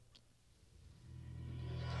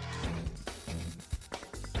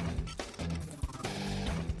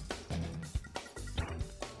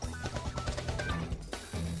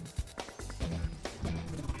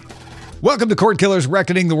Welcome to Cordkillers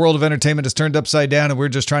Reckoning. The world of entertainment is turned upside down, and we're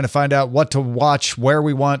just trying to find out what to watch, where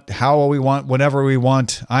we want, how we want, whenever we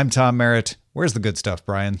want. I'm Tom Merritt. Where's the good stuff,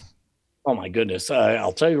 Brian? Oh my goodness.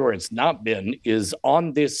 I'll tell you where it's not been is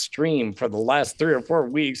on this stream for the last 3 or 4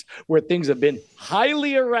 weeks where things have been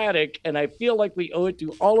highly erratic. And I feel like we owe it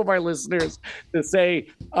to all of our listeners to say,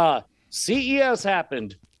 CES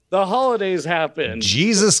happened. The holidays happened.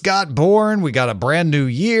 Jesus got born. We got a brand new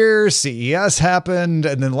year. CES happened.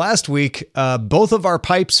 And then last week, both of our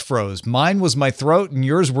pipes froze. Mine was my throat and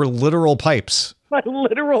yours were literal pipes. My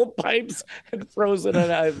literal pipes had frozen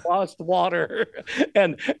and I lost water.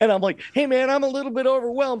 And I'm like, hey man, I'm a little bit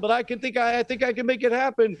overwhelmed, but I think I can make it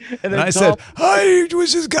happen. And then I said, I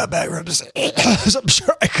just got back. I'm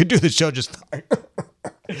sure I could do the show just fine.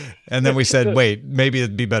 And then we said, wait, maybe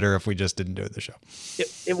it'd be better if we just didn't do the show.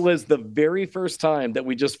 It was the very first time that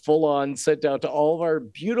we just full on sent out to all of our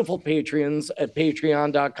beautiful Patreons at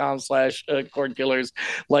patreon.com/Cordkillers.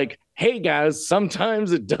 Like, hey guys,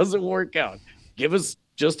 sometimes it doesn't work out. Give us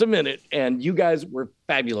just a minute. And you guys were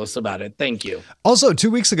fabulous about it. Thank you. Also,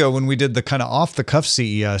 2 weeks ago, when we did the kind of off the cuff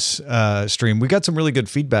CES stream, we got some really good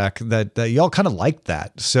feedback that y'all kind of liked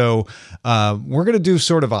that. So we're going to do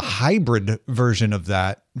sort of a hybrid version of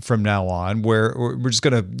that from now on, where we're just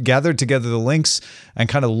going to gather together the links and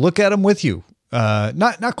kind of look at them with you.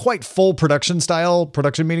 Not quite full production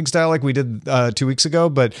meeting style like we did 2 weeks ago,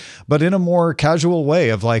 but in a more casual way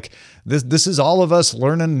of like, this is all of us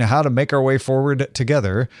learning how to make our way forward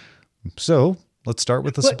together. So let's start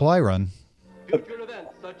with the supply run. Future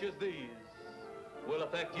events such as these will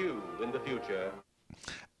affect you in the future.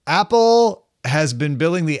 Apple has been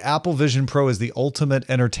billing the Apple Vision Pro as the ultimate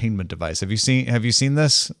entertainment device. Have you seen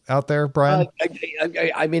this out there, Brian?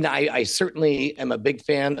 I mean, I certainly am a big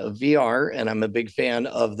fan of VR, and I'm a big fan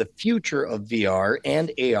of the future of VR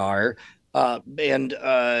and AR.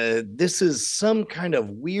 This is some kind of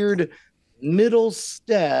weird middle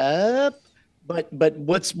step. But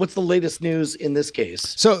what's the latest news in this case?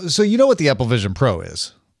 So you know what the Apple Vision Pro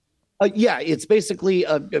is? Yeah, it's basically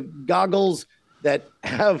goggles that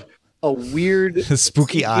have a weird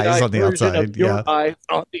spooky eyes on the outside. Your eyes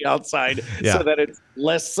on the outside, so that it's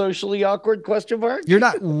less socially awkward, question mark. You're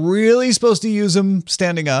not really supposed to use them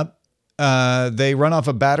standing up. They run off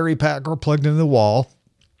a battery pack or plugged into the wall.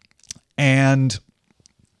 And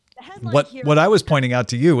what I was pointing out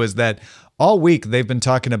to you was that all week they've been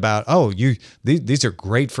talking about, these are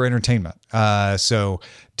great for entertainment. So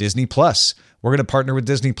Disney Plus, we're going to partner with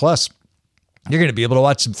Disney Plus. You're going to be able to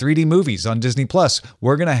watch some 3D movies on Disney Plus.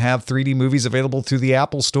 We're going to have 3D movies available through the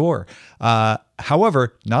Apple Store.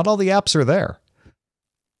 However, not all the apps are there.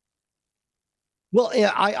 Well,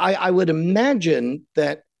 I would imagine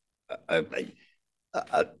that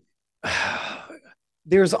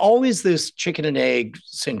there's always this chicken and egg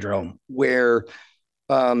syndrome where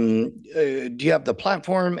do you have the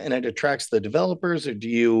platform and it attracts the developers, or do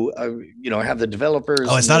you, have the developers?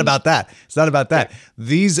 Oh, it's not about that. It's not about that.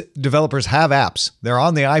 These developers have apps. They're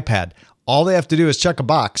on the iPad. All they have to do is check a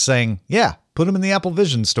box saying, yeah, put them in the Apple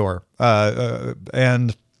Vision Store.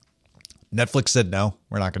 And Netflix said, no,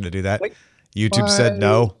 we're not going to do that. YouTube said,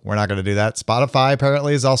 no, we're not going to do that. Spotify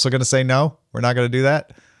apparently is also going to say, no, we're not going to do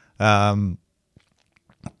that.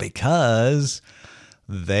 Because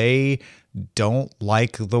they don't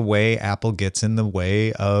like the way Apple gets in the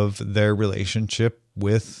way of their relationship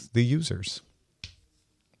with the users.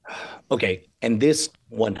 Okay. And this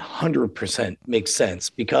 100% makes sense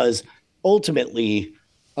because ultimately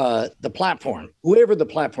the platform, whoever the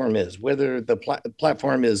platform is, whether the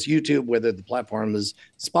platform is YouTube, whether the platform is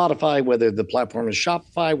Spotify, whether the platform is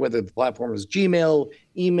Shopify, whether the platform is Gmail,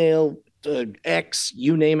 email, X,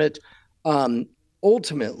 you name it.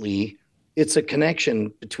 Ultimately, it's a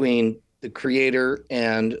connection between the creator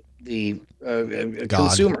and the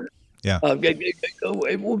consumer. Yeah. I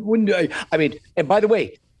mean, and by the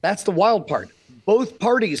way, that's the wild part. Both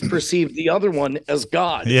parties perceive the other one as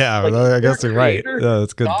God. Yeah, I guess you're right. Yeah,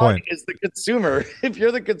 that's a good point. God is the consumer. If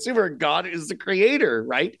you're the consumer, God is the creator,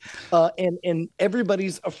 right? And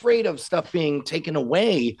everybody's afraid of stuff being taken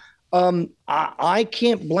away. I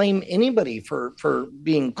can't blame anybody for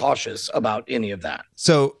being cautious about any of that.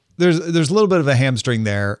 So there's a little bit of a hamstring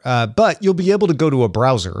there, but you'll be able to go to a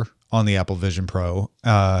browser on the Apple Vision Pro,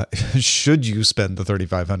 should you spend the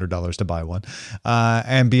 $3,500 to buy one,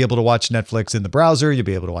 and be able to watch Netflix in the browser. You'll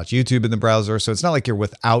be able to watch YouTube in the browser. So it's not like you're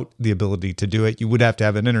without the ability to do it. You would have to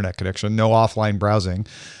have an internet connection, no offline browsing.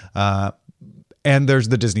 And there's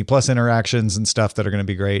the Disney Plus interactions and stuff that are going to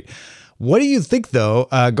be great. What do you think, though,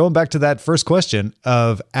 going back to that first question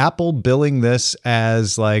of Apple billing this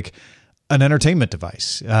as like an entertainment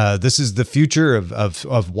device. This is the future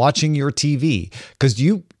of watching your TV, because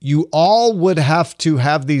you all would have to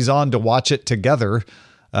have these on to watch it together.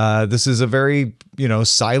 This is a very,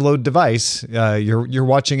 siloed device. You're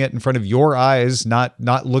watching it in front of your eyes,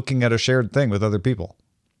 not looking at a shared thing with other people.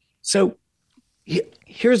 So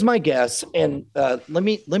here's my guess, and let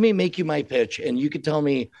me make you my pitch, and you can tell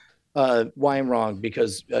me why I'm wrong,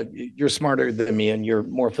 because you're smarter than me and you're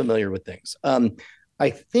more familiar with things. I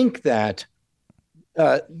think that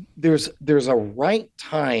there's a right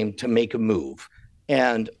time to make a move,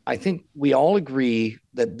 and I think we all agree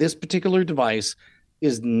that this particular device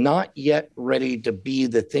is not yet ready to be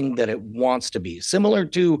the thing that it wants to be. Similar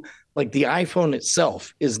to like the iPhone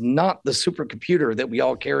itself is not the supercomputer that we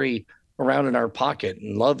all carry around in our pocket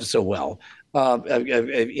and love so well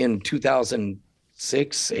in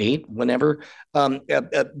 2006, 8, whenever.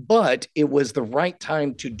 But it was the right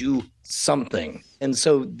time to do something. And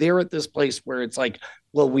so they're at this place where it's like,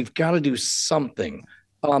 well, we've got to do something.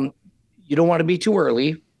 You don't want to be too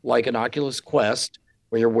early, like an Oculus Quest,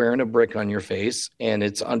 where you're wearing a brick on your face and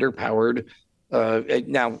it's underpowered.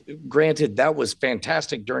 Now, granted, that was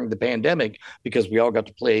fantastic during the pandemic because we all got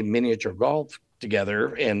to play miniature golf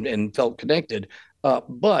together and felt connected.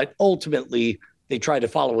 But ultimately, they tried to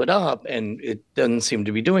follow it up and it doesn't seem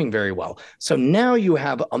to be doing very well. So now you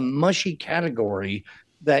have a mushy category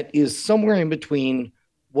that is somewhere in between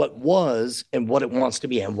what was and what it wants to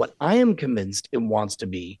be. And what I am convinced it wants to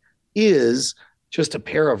be is just a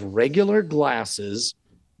pair of regular glasses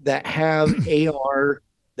that have AR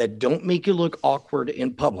that don't make you look awkward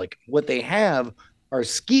in public. What they have are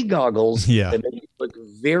ski goggles that make you look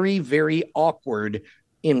very, very awkward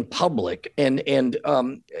in public. And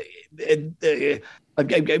how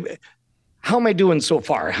am I doing so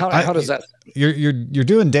far? How does that? You're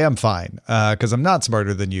doing damn fine. Because I'm not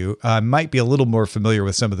smarter than you. I might be a little more familiar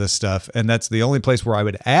with some of this stuff, and that's the only place where I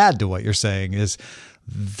would add to what you're saying is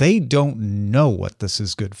they don't know what this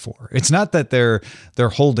is good for. It's not that they're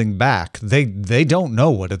holding back. They don't know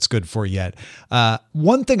what it's good for yet.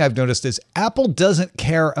 One thing I've noticed is Apple doesn't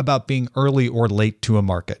care about being early or late to a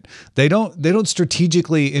market. They don't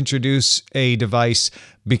strategically introduce a device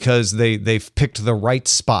because they've picked the right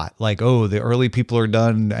spot. Like, oh, the early people are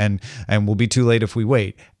done and we'll be too late if we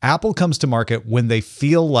wait. Apple comes to market when they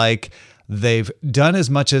feel like they've done as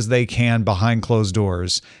much as they can behind closed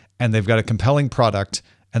doors, and they've got a compelling product,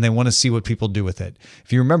 and they want to see what people do with it.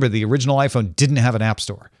 If you remember, the original iPhone didn't have an app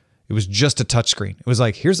store. It was just a touchscreen. It was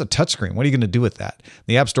like, here's a touchscreen. What are you going to do with that?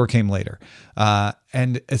 The app store came later.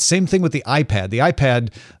 And same thing with the iPad. The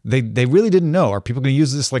iPad, they really didn't know. Are people going to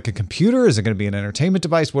use this like a computer? Is it going to be an entertainment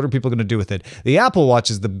device? What are people going to do with it? The Apple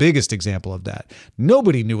Watch is the biggest example of that.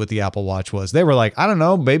 Nobody knew what the Apple Watch was. They were like, I don't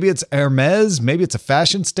know, maybe it's Hermes, maybe it's a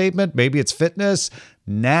fashion statement, maybe it's fitness.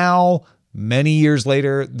 Now, many years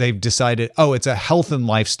later, they've decided, oh, it's a health and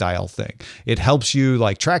lifestyle thing. It helps you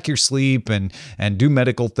like track your sleep and do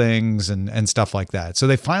medical things and stuff like that. So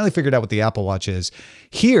they finally figured out what the Apple Watch is.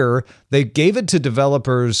 Here, they gave it to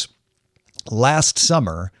developers last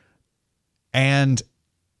summer, and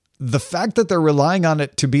the fact that they're relying on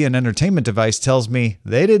it to be an entertainment device tells me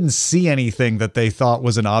they didn't see anything that they thought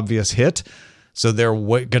was an obvious hit. So they're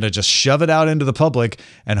going to just shove it out into the public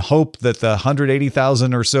and hope that the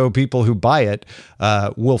 180,000 or so people who buy it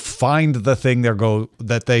will find the thing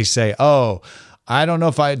that they say, oh, I don't know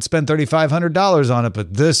if I'd spend $3,500 on it,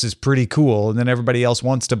 but this is pretty cool. And then everybody else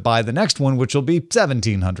wants to buy the next one, which will be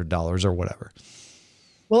 $1,700 or whatever.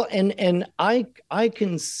 Well, and I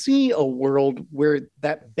can see a world where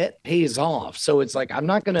that bet pays off. So it's like, I'm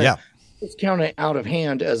not going to discount it out of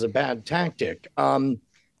hand as a bad tactic.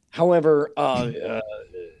 However,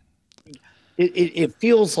 it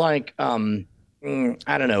feels like, I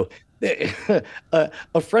don't know,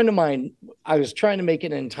 a friend of mine, I was trying to make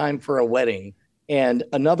it in time for a wedding, and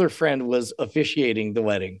another friend was officiating the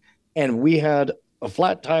wedding. And we had a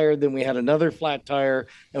flat tire, then we had another flat tire,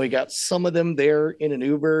 and we got some of them there in an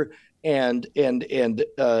Uber. And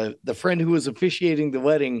the friend who was officiating the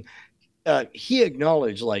wedding, he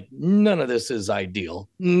acknowledged, like, none of this is ideal.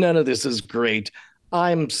 None of this is great.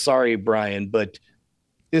 I'm sorry, Brian, but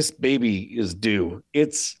this baby is due.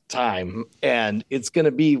 It's time, and it's going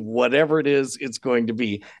to be whatever it is it's going to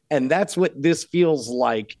be. And that's what this feels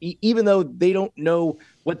like, even though they don't know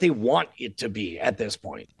what they want it to be at this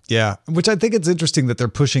point. Yeah, which I think it's interesting that they're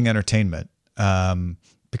pushing entertainment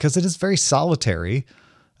because it is very solitary.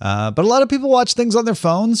 But a lot of people watch things on their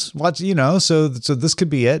phones, so this could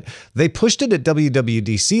be it. They pushed it at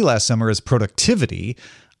WWDC last summer as productivity.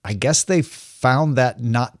 I guess they found that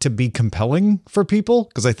not to be compelling for people,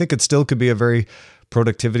 because I think it still could be a very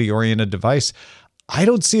productivity-oriented device. I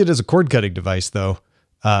don't see it as a cord cutting device though.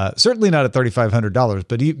 Certainly not at $3,500,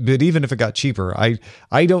 but even if it got cheaper,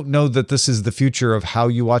 I don't know that this is the future of how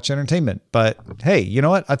you watch entertainment. But hey, you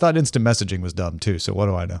know what? I thought instant messaging was dumb too. So what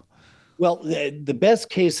do I know? Well, the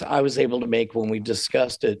best case I was able to make when we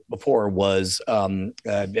discussed it before was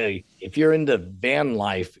if you're into van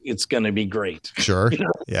life, it's going to be great. Sure.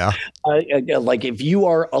 Yeah. Like if you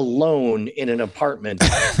are alone in an apartment,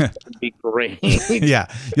 it'd be great. Yeah.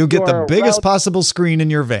 You'll get the biggest possible screen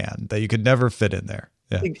in your van that you could never fit in there.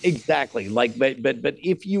 Yeah. Exactly. Like, but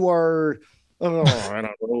if you are, I don't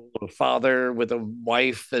know, a father with a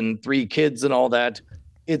wife and 3 kids and all that,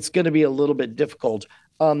 it's going to be a little bit difficult.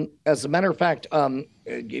 As a matter of fact,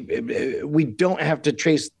 we don't have to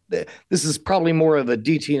trace. This is probably more of a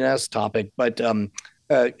DTNS topic, but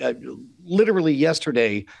literally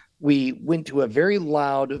yesterday we went to a very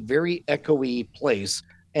loud, very echoey place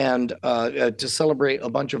and to celebrate a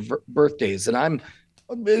bunch of birthdays. And I'm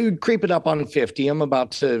creeping up on 50. I'm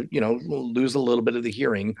about to, lose a little bit of the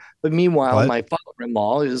hearing. But meanwhile, my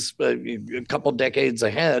father-in-law is a couple decades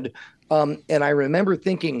ahead. And I remember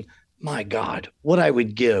thinking, my God, what I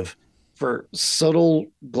would give for subtle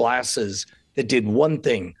glasses that did one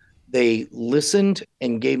thing. They listened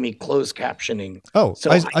and gave me closed captioning. Oh, so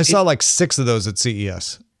I saw like 6 of those at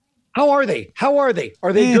CES. How are they? Are they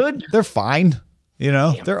good? They're fine.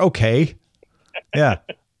 Damn. They're okay. Yeah,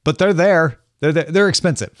 but they're there. They're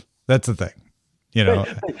expensive. That's the thing.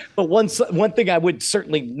 But one thing I would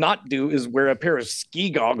certainly not do is wear a pair of ski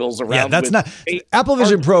goggles around. Yeah, that's not Apple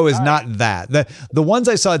Vision Pro is not that. The ones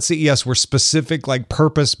I saw at CES were specific, like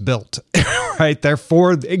purpose built, right? They're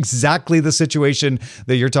for exactly the situation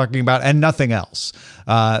that you're talking about and nothing else.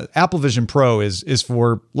 Apple Vision Pro is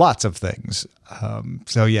for lots of things.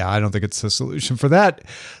 So yeah, I don't think it's a solution for that.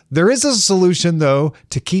 There is a solution though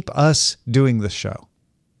to keep us doing the show.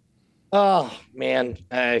 Oh man,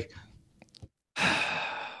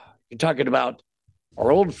 you're talking about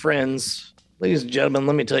our old friends, ladies and gentlemen.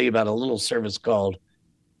 Let me tell you about a little service called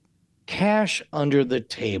Cash Under the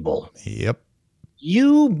Table. Yep.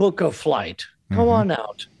 You book a flight, come on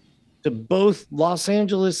out to both Los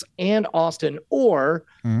Angeles and Austin, or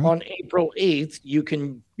on April 8th, you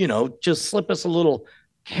can, just slip us a little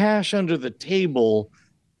cash under the table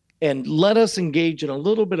and let us engage in a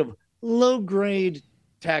little bit of low-grade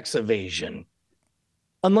tax evasion.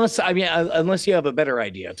 Unless you have a better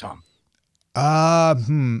idea, Tom. I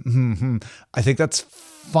think that's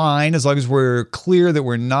fine as long as we're clear that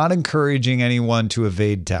we're not encouraging anyone to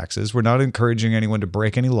evade taxes. We're not encouraging anyone to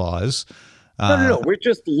break any laws. No. We're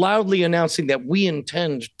just loudly announcing that we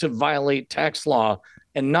intend to violate tax law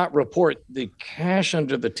and not report the cash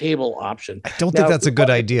under the table option. I don't think that's a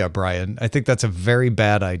good idea, Brian. I think that's a very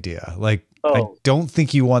bad idea. I don't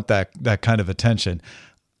think you want that kind of attention.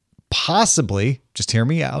 Possibly, just hear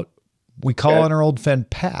me out, we call on our old friend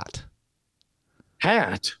Pat.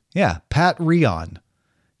 Pat? Yeah, Pat Rion.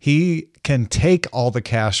 He can take all the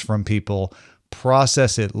cash from people,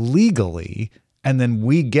 process it legally, and then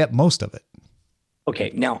we get most of it.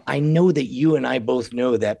 Okay, now I know that you and I both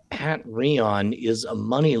know that Pat Rion is a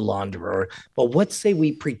money launderer, but let's say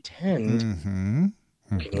we pretend,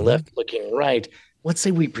 looking left, looking right, let's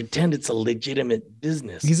say we pretend it's a legitimate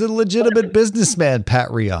business. He's a legitimate businessman,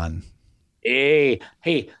 Pat Rion. Hey,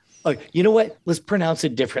 you know what? Let's pronounce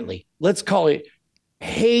it differently. Let's call it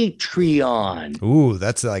Patreon. Ooh,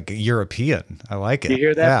 that's like European. I like it. You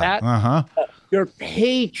hear that, yeah. Pat? Uh-huh. Your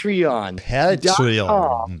Patreon.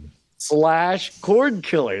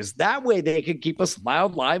 /Cordkillers. That way they can keep us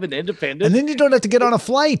loud, live, and independent. And then you don't have to get on a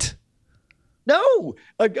flight. No,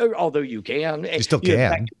 although you can. You still can. In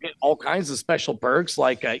fact, you get all kinds of special perks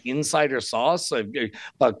like insider sauce,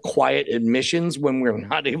 quiet admissions when we're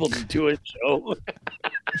not able to do a show.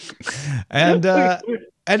 And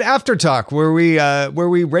after talk where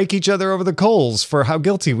we rake each other over the coals for how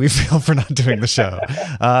guilty we feel for not doing the show.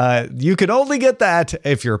 You can only get that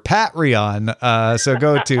if you're Pat Rion. So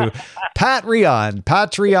go to Pat Rion,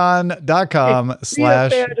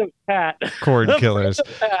 patreon.com/Cordkillers.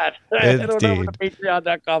 Indeed.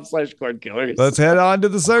 Patreon.com/Cordkillers. Let's head on to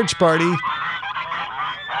the search party.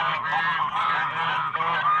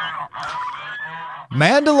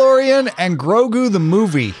 Mandalorian and Grogu the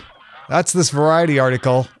movie. That's this Variety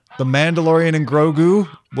article. The Mandalorian and Grogu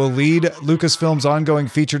will lead Lucasfilm's ongoing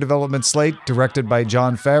feature development slate, directed by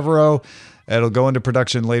Jon Favreau. It'll go into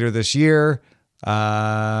production later this year.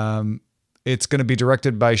 It's going to be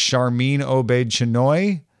directed by Sharmeen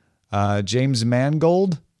Obaid-Chinoy, James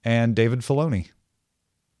Mangold, and David Filoni.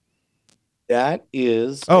 That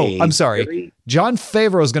is. I'm sorry. Jon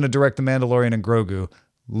Favreau is going to direct The Mandalorian and Grogu.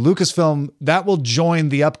 Lucasfilm, that will join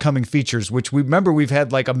the upcoming features, which we've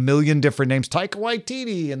had like a million different names. Taika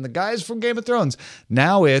Waititi and the guys from Game of Thrones.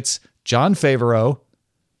 Now it's Jon Favreau,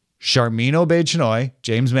 Sharmeen Obaid-Chinoy,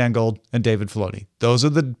 James Mangold, and David Filoni. Those are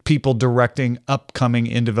the people directing upcoming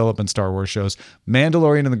in development Star Wars shows.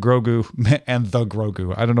 Mandalorian and the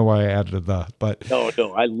Grogu. I don't know why I added but no,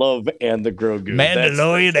 I love and the Grogu.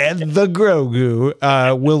 Mandalorian and the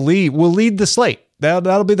Grogu will lead the slate.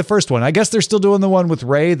 That'll be the first one. I guess they're still doing the one with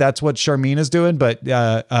Rey. That's what Sharmeen is doing, but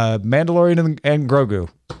Mandalorian and Grogu.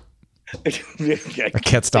 I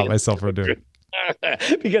can't stop myself from doing it.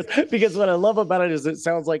 because what I love about it is it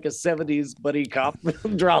sounds like a 70s buddy cop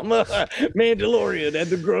drama. Mandalorian and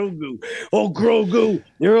the Grogu. Oh, Grogu,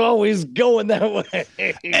 you're always going that way.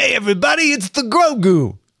 Hey, everybody, it's the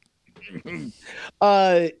Grogu.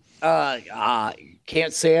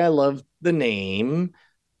 Can't say I love the name.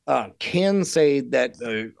 Can say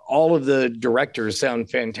that all of the directors sound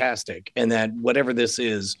fantastic, and that whatever this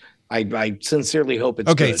is, I sincerely hope it's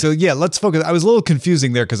okay. Good. So yeah, let's focus. I was a little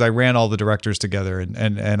confusing there because I ran all the directors together,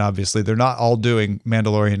 and obviously they're not all doing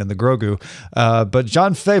Mandalorian and the Grogu, but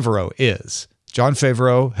Jon Favreau is. Jon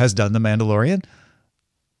Favreau has done the Mandalorian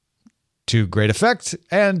to great effect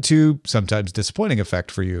and to sometimes disappointing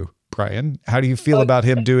effect for you, Brian. How do you feel about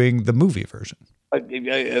him doing the movie version?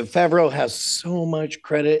 Favreau has so much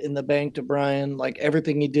credit in the bank to Brian, like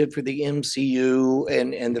everything he did for the MCU,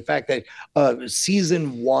 and the fact that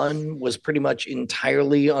season 1 was pretty much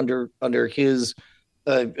entirely under his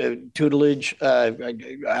tutelage.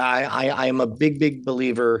 I am a big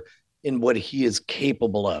believer in what he is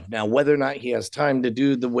capable of. Now, whether or not he has time to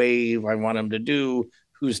do the way I want him to do,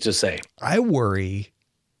 who's to say? I worry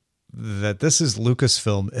that this is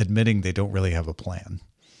Lucasfilm admitting they don't really have a plan.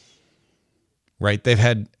 Right? They've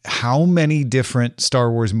had how many different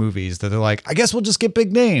Star Wars movies that they're like, I guess we'll just get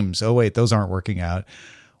big names. Oh, wait, those aren't working out.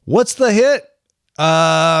 What's the hit?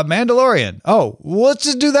 Mandalorian. Oh, let's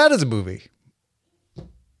just do that as a movie.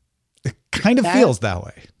 It kind of feels that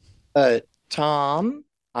way. Tom,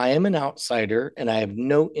 I am an outsider and I have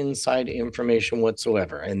no inside information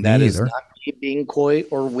whatsoever. And that is not me being coy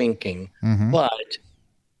or winking. Mm-hmm. But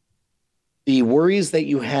the worries that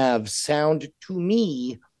you have sound to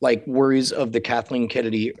me like worries of the Kathleen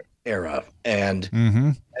Kennedy era. And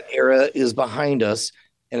that era is behind us.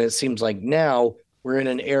 And it seems like now we're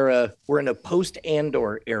in a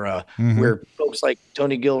post-Andor era where folks like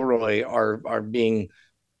Tony Gilroy are being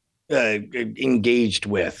engaged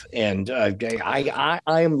with. And I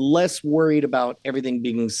am less worried about everything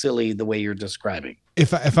being silly the way you're describing.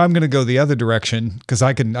 If I'm going to go the other direction, because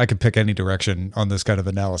I can pick any direction on this kind of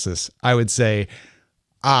analysis, I would say,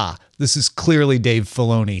 this is clearly Dave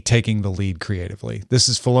Filoni taking the lead creatively. This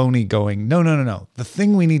is Filoni going, no. The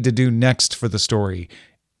thing we need to do next for the story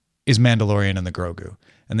is Mandalorian and the Grogu.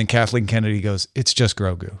 And then Kathleen Kennedy goes, it's just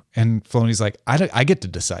Grogu. And Filoni's like, I get to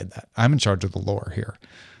decide that. I'm in charge of the lore here.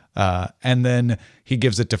 And then he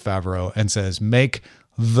gives it to Favreau and says, make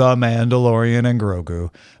the Mandalorian and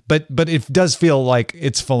Grogu. But it does feel like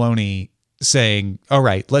it's Filoni saying, all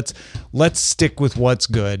right, let's stick with what's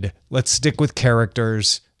good. Let's stick with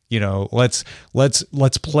characters, let's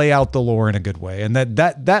play out the lore in a good way. And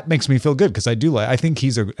that makes me feel good because I think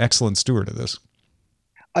he's an excellent steward of this.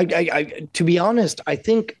 I to be honest, I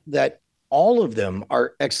think that all of them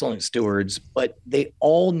are excellent stewards, but they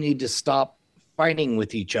all need to stop fighting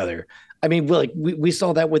with each other. I mean, like we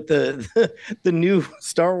saw that with the new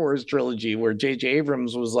Star Wars trilogy where J.J.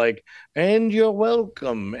 Abrams was like, and you're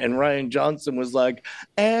welcome. And Rian Johnson was like,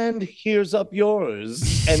 and here's up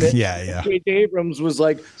yours. And then J.J. Abrams was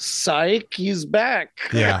like, psych, he's back.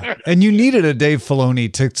 Yeah. And you needed a Dave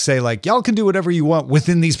Filoni to say like, y'all can do whatever you want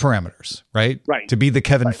within these parameters, right? Right. To be the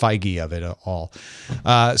Kevin Feige of it all.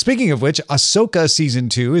 Speaking of which, Ahsoka season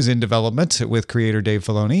 2 is in development with creator Dave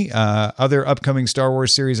Filoni. Other upcoming Star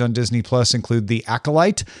Wars series on Disney Plus include The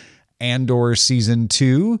Acolyte, Andor season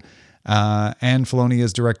 2, and Filoni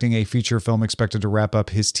is directing a feature film expected to wrap up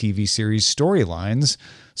his TV series storylines.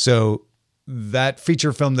 So that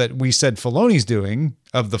feature film that we said Filoni's doing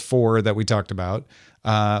of the 4 that we talked about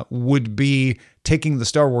would be taking the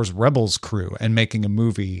Star Wars Rebels crew and making a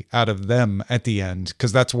movie out of them at the end,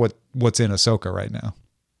 because that's what's in Ahsoka right now.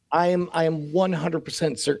 I am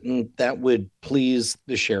 100% certain that would please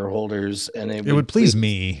the shareholders, and it would please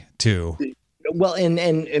me too. Well,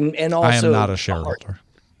 and also I am not a shareholder.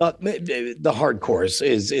 The hardcores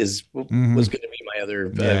was going to be my other.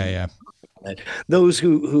 Those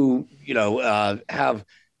who have,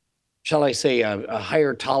 shall I say, a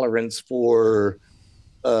higher tolerance for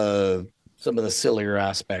some of the sillier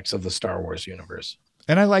aspects of the Star Wars universe.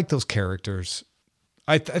 And I like those characters.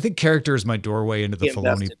 I think character is my doorway into the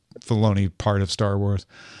Filoni part of Star Wars.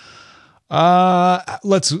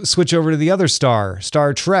 Let's switch over to the other Star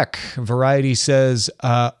Trek. Variety says,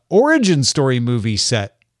 origin story movie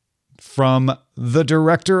set from the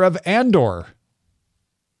director of Andor.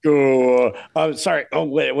 Oh, I'm sorry. Oh,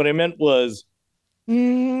 wait, what I meant was,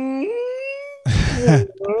 what?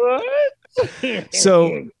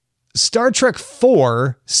 So Star Trek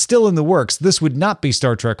 4 still in the works. This would not be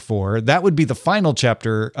Star Trek 4. That would be the final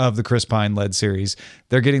chapter of the Chris Pine led series.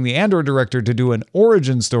 They're getting the Andor director to do an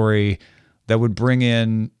origin story that would bring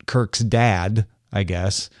in Kirk's dad, I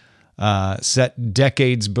guess, set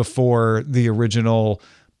decades before the original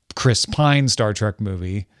Chris Pine Star Trek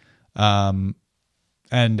movie, and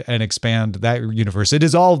expand that universe. It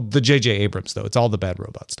is all the J.J. Abrams, though. It's all the bad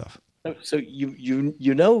robot stuff. So you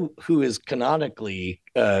know who is canonically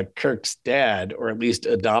Kirk's dad, or at least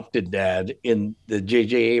adopted dad, in the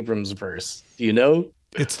J.J. Abrams verse? Do you know?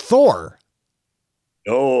 It's Thor.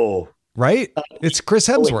 Oh, right. It's Chris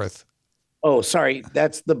Hemsworth. Oh, sorry.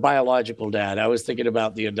 That's the biological dad. I was thinking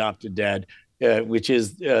about the adopted dad, which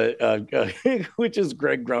is Greg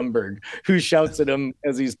Grunberg, who shouts at him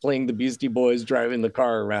as he's playing the Beastie Boys driving the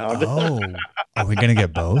car around. Oh, are we going to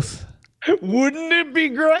get both? Wouldn't it be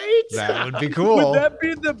great? That would be cool. Would that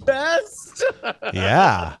be the best?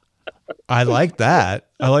 Yeah. I like that.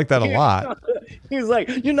 I like that a lot. He's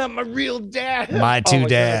like, you're not my real dad. My two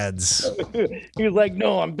dads. He's like,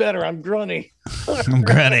 no, I'm better. I'm grunny. I'm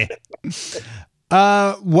grunny.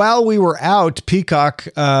 While we were out, Peacock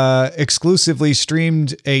exclusively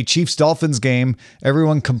streamed a Chiefs Dolphins game.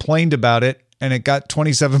 Everyone complained about it, and it got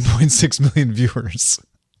 27.6 million viewers.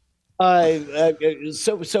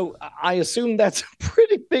 So I assume that's a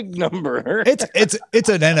pretty big number. It's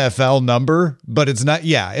an NFL number, but it's not.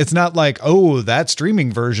 Yeah, it's not like, oh, that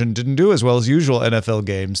streaming version didn't do as well as usual NFL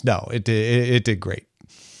games. No, it did great.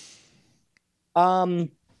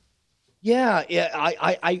 Yeah.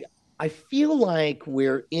 I feel like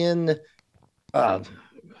we're in. I'm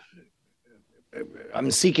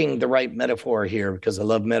seeking the right metaphor here because I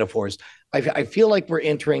love metaphors. I feel like we're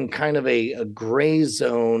entering kind of a gray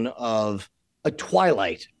zone of a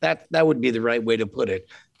twilight. That would be the right way to put it.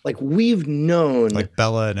 Like we've known, like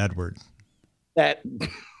Bella and Edward, that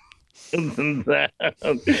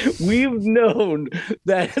we've known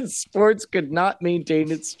that sports could not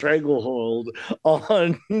maintain its stranglehold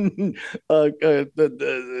on the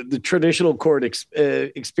traditional court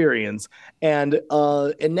experience, and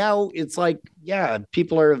now it's like, yeah,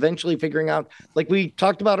 people are eventually figuring out, like we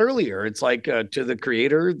talked about earlier, it's like to the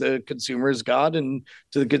creator the consumer is God, and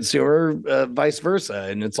to the consumer vice versa,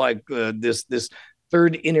 and it's like this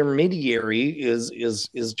third intermediary is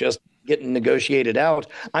just getting negotiated out.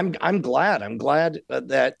 I'm glad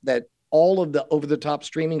that all of the over-the-top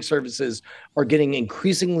streaming services are getting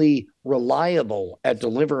increasingly reliable at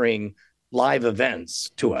delivering live events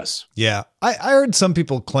to us. Yeah. I heard some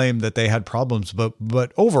people claim that they had problems,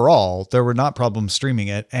 but overall there were not problems streaming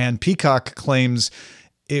it. And Peacock claims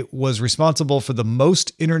it was responsible for the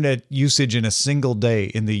most internet usage in a single day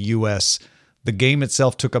in the US. The game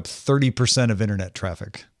itself took up 30% of internet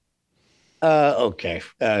traffic. Okay.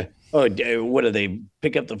 What do they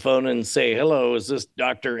pick up the phone and say, hello, is this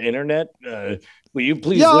Dr. Internet? Will you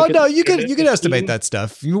please? Yeah, no, you can estimate that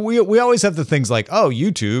stuff. We always have the things like, oh,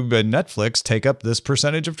 YouTube and Netflix take up this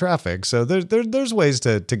percentage of traffic. So there's ways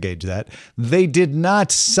to gauge that. They did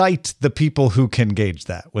not cite the people who can gauge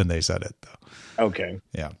that when they said it, though. Okay.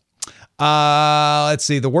 Yeah. Let's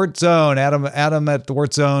see. The Wort Zone. Adam at the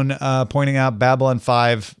Wort Zone pointing out Babylon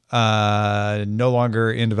 5 no longer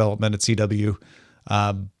in development at CW.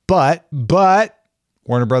 But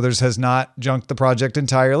Warner Brothers has not junked the project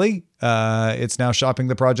entirely. It's now shopping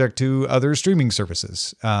the project to other streaming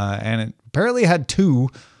services. And it apparently had 2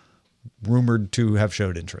 rumored to have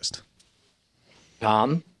showed interest.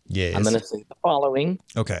 Tom, yes. I'm going to say the following.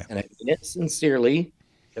 Okay. And I mean it sincerely,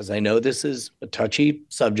 because I know this is a touchy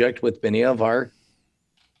subject with many of our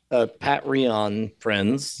Patreon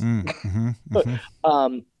friends.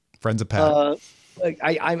 Friends of Pat.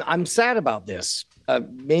 I'm sad about this.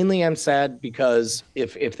 Mainly I'm sad because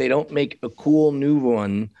if they don't make a cool new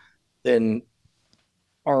one, then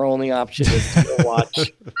our only option is to go watch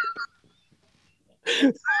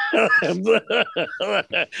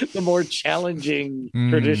the more challenging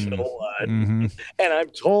traditional one. And I'm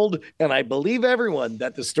told, and I believe everyone,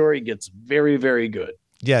 that the story gets very, very good.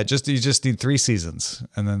 Yeah, you just need 3 seasons,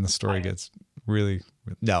 and then the story gets really.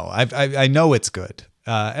 No, I know it's good.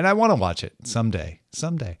 And I want to watch it someday.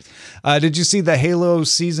 Did you see the Halo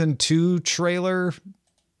season 2 trailer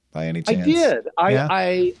by any chance? I did.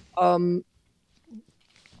 Yeah?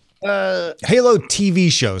 Halo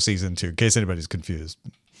TV show season 2, in case anybody's confused.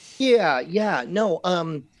 Yeah. No.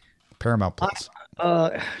 Paramount Plus. How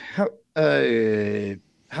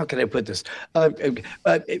can I put this?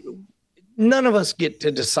 None of us get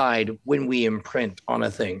to decide when we imprint on a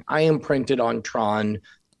thing. I imprinted on Tron.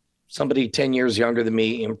 Somebody 10 years younger than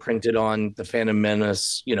me imprinted on the Phantom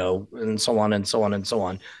Menace, and so on and so on and so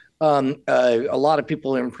on. A lot of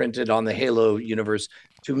people imprinted on the Halo universe.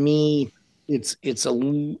 To me, it's a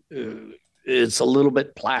little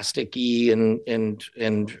bit plasticky and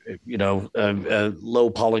low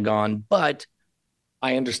polygon, but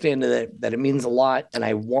I understand that it means a lot, and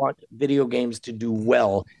I want video games to do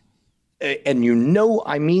well. And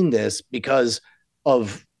I mean this because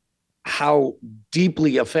of how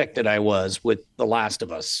deeply affected I was with The Last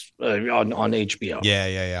of Us on HBO.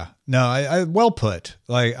 Yeah. No, I well put.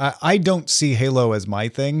 Like, I don't see Halo as my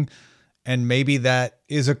thing, and maybe that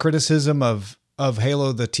is a criticism of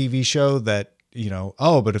Halo, the TV show, that,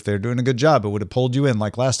 but if they're doing a good job, it would have pulled you in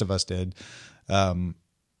like Last of Us did.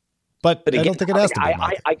 But again, I don't think it has to be.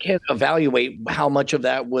 I can't evaluate how much of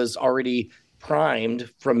that was already primed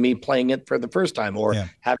from me playing it for the first time or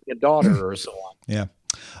having a daughter or so on. Yeah.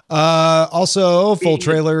 Also, full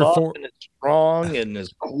trailer for and as strong and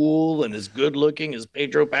as cool and as good looking as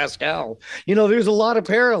Pedro Pascal. There's a lot of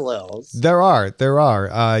parallels. There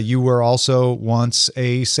are. You were also once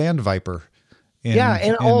a sand viper.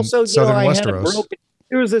 Also, Southern I Westeros.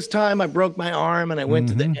 There was this time I broke my arm and I went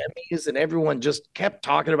to the Emmys, and everyone just kept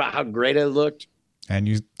talking about how great I looked. And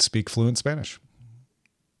you speak fluent Spanish.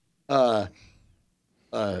 Ahoy.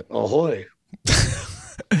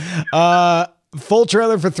 Full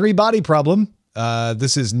trailer for Three Body Problem.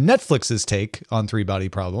 This is Netflix's take on Three Body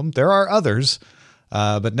Problem. There are others,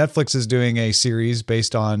 but Netflix is doing a series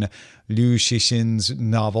based on Liu Cixin's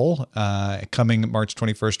novel, coming March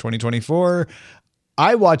 21st, 2024.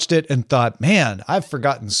 I watched it and thought, man, I've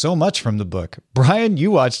forgotten so much from the book. Brian, you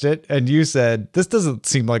watched it and you said, this doesn't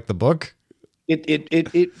seem like the book.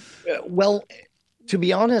 Well, to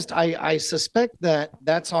be honest, I suspect that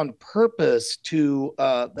that's on purpose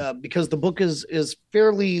because the book is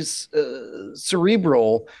fairly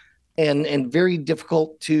cerebral and very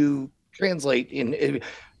difficult to translate.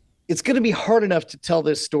 It's going to be hard enough to tell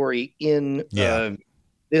this story in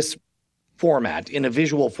this format, in a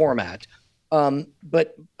visual format.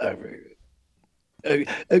 But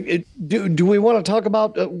do we want to talk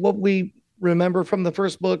about what we remember from the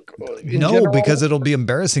first book? No, because it'll be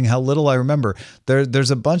embarrassing how little I remember.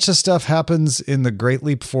 There's a bunch of stuff happens in the Great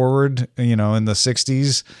Leap Forward, in the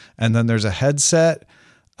 60s, and then there's a headset,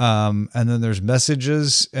 and then there's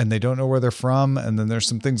messages, and they don't know where they're from, and then there's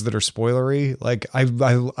some things that are spoilery. Like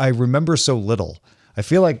I remember so little. I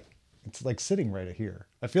feel like it's like sitting right here.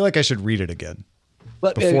 I feel like I should read it again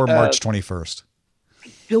before March 21st. I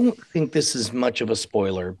don't think this is much of a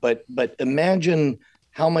spoiler, but imagine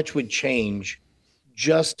how much would change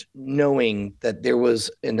just knowing that there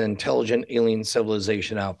was an intelligent alien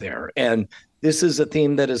civilization out there. And this is a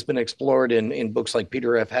theme that has been explored in books like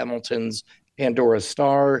Peter F. Hamilton's Pandora's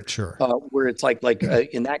Star, sure, where it's like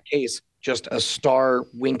in that case, just a star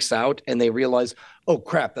winks out and they realize, oh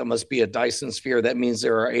crap, that must be a Dyson sphere. That means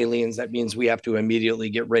there are aliens. That means we have to immediately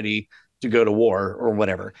get ready to go to war or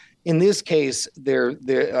whatever. In this case,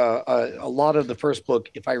 a lot of the first book,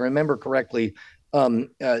 if I remember correctly,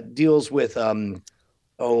 deals with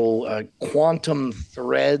quantum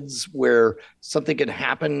threads where something can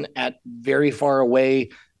happen at very far away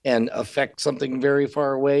and affect something very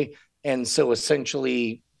far away. And so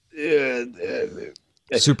essentially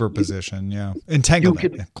superposition,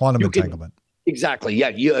 entanglement, quantum entanglement. Exactly. Yeah.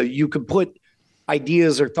 You could put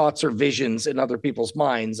ideas or thoughts or visions in other people's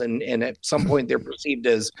minds. And at some point they're perceived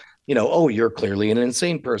as, oh, you're clearly an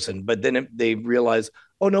insane person. But then they realize,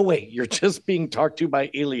 oh, no, wait, you're just being talked to by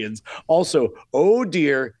aliens. Also, oh,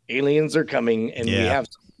 dear, aliens are coming and we have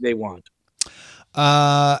something they want.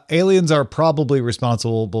 Aliens are probably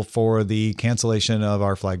responsible for the cancellation of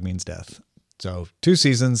Our Flag Means Death. So 2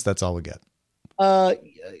 seasons, that's all we get.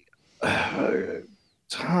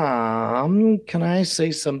 Tom, can I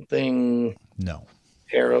say something? No.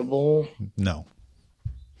 Terrible? No.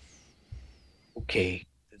 Okay,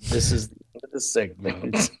 this is the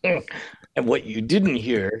segment. And what you didn't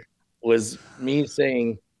hear was me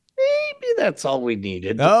saying, maybe that's all we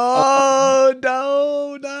needed. Oh,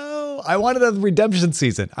 no. I wanted a redemption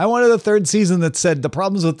season. I wanted a 3rd season that said the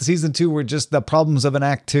problems with season 2 were just the problems of an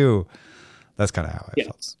act 2. That's kind of how I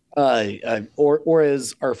felt. Or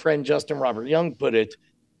as our friend Justin Robert Young put it,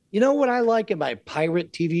 you know what I like in my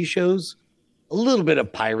pirate TV shows? a little bit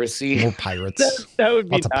of piracy. More pirates. That would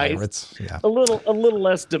be Lots of nice. pirates. Yeah. A little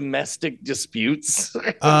less domestic disputes.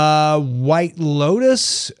 White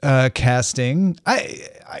Lotus casting.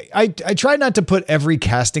 I try not to put every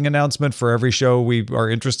casting announcement for every show we are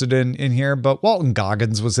interested in here, but Walton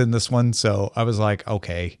Goggins was in this one, so I was like,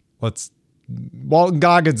 okay, Walton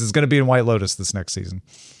Goggins is going to be in White Lotus this next season.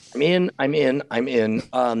 I'm in.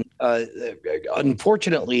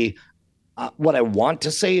 Unfortunately, what I want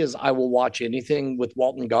to say is I will watch anything with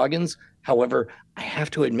Walton Goggins. However, I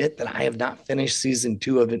have to admit that I have not finished season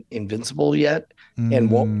 2 of Invincible yet.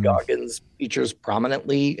 And Walton Goggins features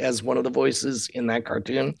prominently as one of the voices in that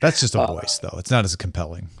cartoon. That's just a voice, though. It's not as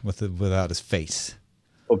compelling without his face.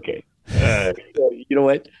 Okay. You know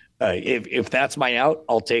what? If that's my out,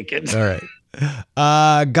 I'll take it. All right.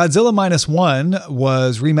 Godzilla -1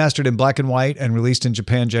 was remastered in black and white and released in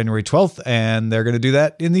Japan January 12th, and they're going to do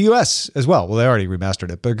that in the US as well. Well, they already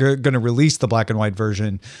remastered it, but they're going to release the black and white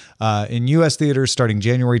version in US theaters starting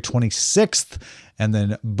January 26th, and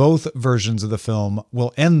then both versions of the film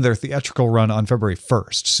will end their theatrical run on February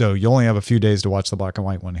 1st. So you only have a few days to watch the black and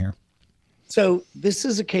white one here. So this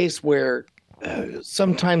is a case where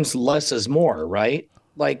sometimes less is more, right?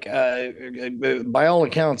 Like, by all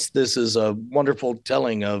accounts, this is a wonderful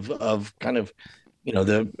telling of kind of,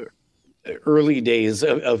 the early days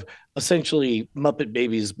of essentially Muppet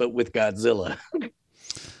Babies, but with Godzilla.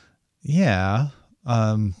 Yeah.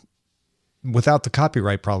 Without the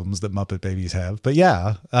copyright problems that Muppet Babies have. But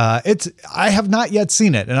yeah, I have not yet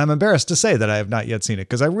seen it. And I'm embarrassed to say that I have not yet seen it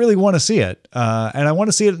because I really want to see it. And I want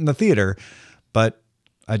to see it in the theater, but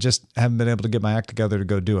I just haven't been able to get my act together to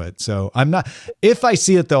go do it. So if I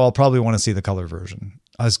see it though, I'll probably want to see the color version.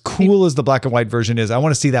 As cool as the black and white version is, I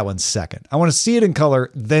want to see that one second. I want to see it in color,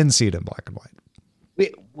 then see it in black and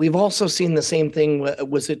white. We've also seen the same thing.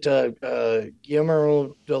 Was it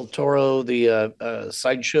Guillermo del Toro, the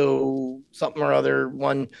Sideshow something or other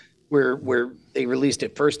one where they released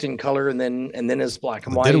it first in color and then as black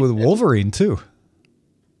and white? They did it with Wolverine too.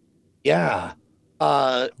 Yeah.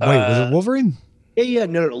 Wait, was it Wolverine? Yeah,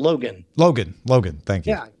 no, Logan. Thank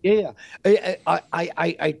you. Yeah.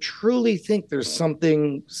 I truly think there's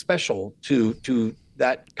something special to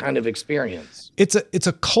that kind of experience. It's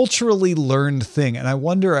a culturally learned thing, and I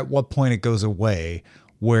wonder at what point it goes away,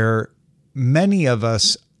 where many of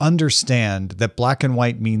us understand that black and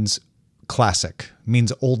white means classic,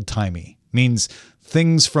 means old timey, means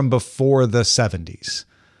things from before the 70s.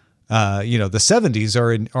 The 70s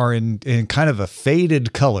are in kind of a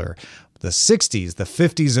faded color. The 60s, the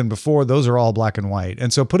 50s and before, those are all black and white.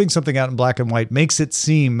 And so putting something out in black and white makes it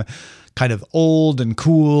seem kind of old and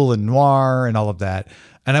cool and noir and all of that.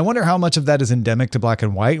 And I wonder how much of that is endemic to black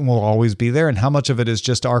and white and will always be there, and how much of it is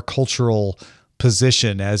just our cultural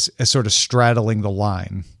position as sort of straddling the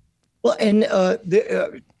line. Well, and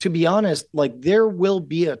to be honest, like there will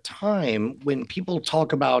be a time when people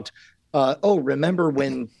talk about, remember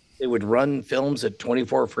when they would run films at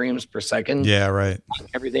 24 frames per second? Yeah, right.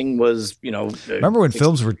 Everything was, remember when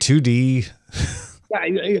films were 2D?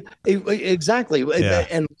 Yeah, exactly. Yeah.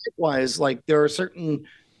 And likewise, like there are certain,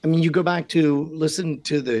 you go back to listen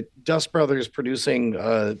to the Dust Brothers producing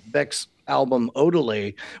Beck's album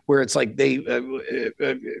Odelay, where it's like they,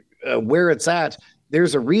 where it's at,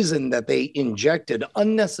 there's a reason that they injected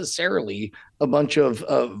unnecessarily a bunch of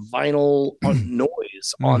vinyl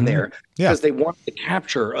noise on there because they wanted to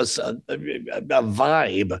capture a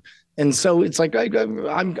vibe. And so it's like,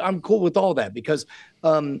 I'm cool with all that because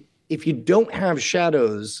if you don't have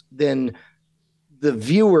shadows, then the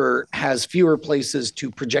viewer has fewer places to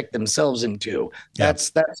project themselves into.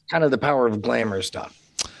 That's kind of the power of glamour stuff.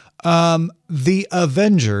 The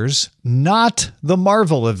Avengers, not the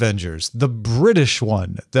Marvel Avengers, the British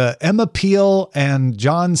one, the Emma Peel and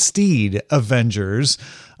John Steed Avengers,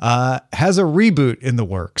 has a reboot in the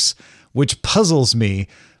works, which puzzles me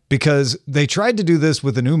because they tried to do this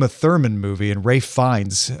with an Uma Thurman movie and Ralph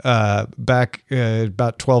Fiennes back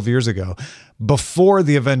about 12 years ago before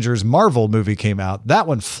the Avengers Marvel movie came out. That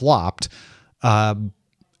one flopped.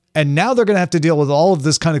 And now they're going to have to deal with all of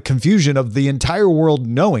this kind of confusion of the entire world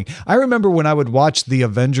knowing. I remember when I would watch the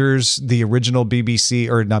Avengers, the original BBC,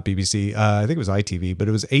 or not BBC, I think it was ITV, but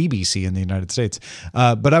it was ABC in the United States.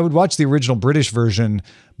 But I would watch the original British version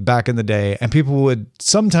back in the day, and people would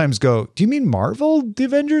sometimes go, "Do you mean Marvel, the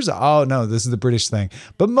Avengers?" "Oh, no, this is the British thing."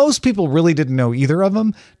 But most people really didn't know either of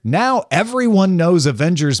them. Now everyone knows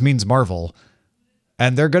Avengers means Marvel,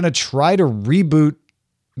 and they're going to try to reboot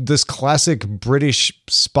this classic British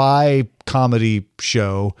spy comedy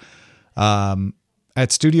show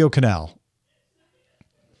at Studio Canal.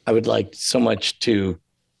 I would like so much to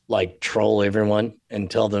like troll everyone and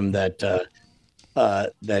tell them that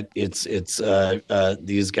that it's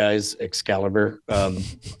these guys Excalibur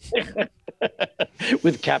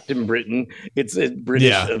with Captain Britain. It's a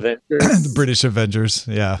British Avengers. The British Avengers.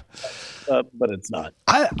 Yeah. But it's not.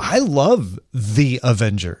 I love the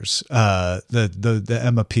Avengers. The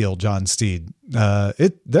Emma Peel, John Steed.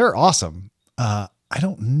 They're awesome. I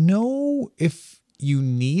don't know if you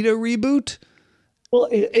need a reboot. Well,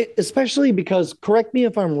 especially because, correct me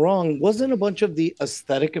if I'm wrong, wasn't a bunch of the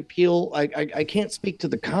aesthetic appeal? I can't speak to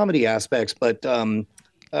the comedy aspects, but there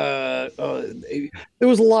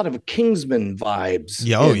was a lot of Kingsman vibes.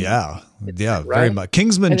 Yeah, right? Very much.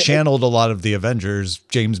 Kingsman channeled a lot of the Avengers,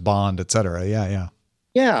 James Bond, etc. Yeah,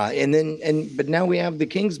 but now we have the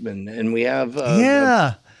Kingsman, and we have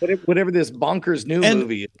whatever this bonkers new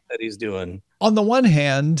movie that he's doing. On the one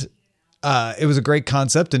hand, it was a great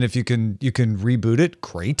concept, and if you can reboot it,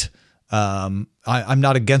 great. I'm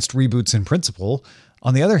not against reboots in principle.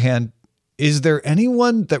 On the other hand, is there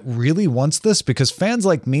anyone that really wants this? Because fans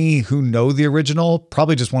like me who know the original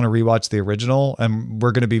probably just want to rewatch the original, and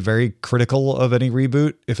we're going to be very critical of any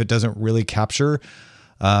reboot if it doesn't really capture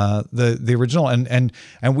the original. And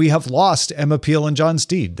we have lost Emma Peel and John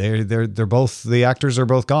Steed. They're both, the actors are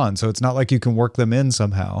both gone, so it's not like you can work them in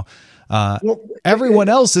somehow. Everyone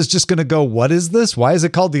else is just going to go, what is this? Why is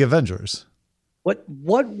it called the Avengers? What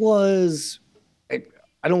was,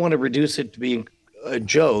 I don't want to reduce it to being a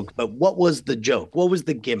joke, but what was the joke? What was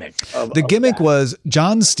the gimmick? The gimmick was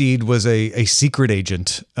John Steed was a secret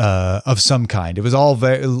agent of some kind. It was all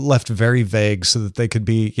left very vague so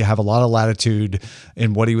that you have a lot of latitude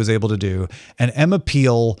in what he was able to do. And Emma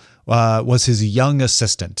Peel was his young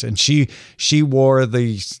assistant, and she wore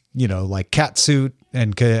the like cat suit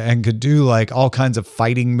and could do like all kinds of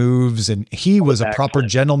fighting moves. And he was a proper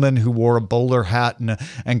gentleman who wore a bowler hat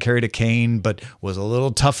and carried a cane, but was a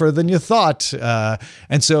little tougher than you thought.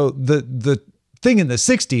 And so the thing in the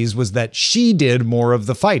 60s was that she did more of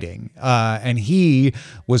the fighting. And he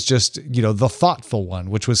was just, the thoughtful one,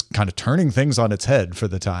 which was kind of turning things on its head for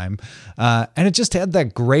the time. And it just had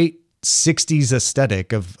that great 60s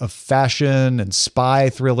aesthetic of fashion and spy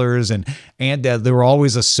thrillers, and there were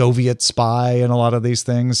always a Soviet spy in a lot of these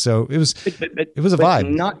things. So it was a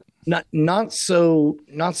vibe. Not so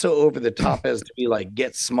over the top as to be like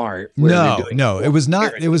Get Smart. No, it was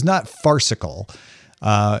not farcical.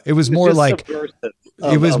 It was more like a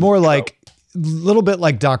little bit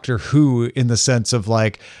like Doctor Who in the sense of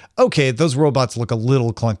like, okay, those robots look a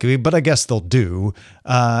little clunky, but I guess they'll do.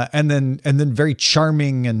 And then very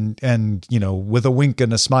charming and with a wink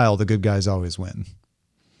and a smile, the good guys always win.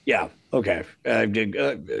 Yeah. Okay. I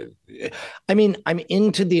mean, I'm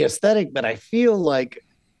into the aesthetic, but I feel like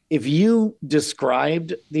if you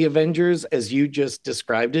described the Avengers as you just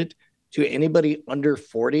described it to anybody under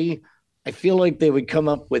 40, I feel like they would come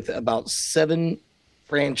up with about 7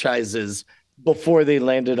 franchises before they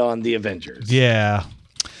landed on the Avengers. Yeah.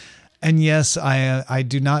 And yes, I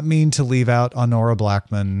do not mean to leave out Honora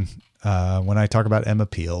Blackman when I talk about Emma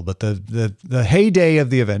Peel, but the heyday of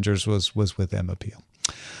the Avengers was with Emma Peel.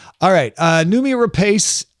 All right. Noomi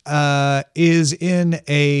Rapace is in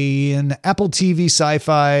an Apple TV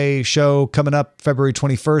sci-fi show coming up February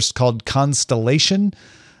 21st called Constellation.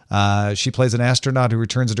 She plays an astronaut who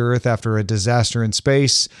returns to Earth after a disaster in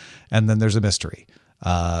space, and then there's a mystery.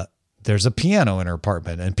 There's a piano in her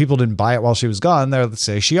apartment, and people didn't buy it while she was gone. They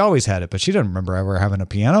say she always had it, but she didn't remember ever having a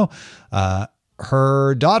piano.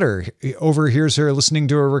 Her daughter overhears her listening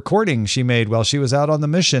to a recording she made while she was out on the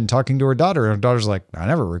mission talking to her daughter. Her daughter's like, I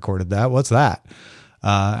never recorded that. What's that?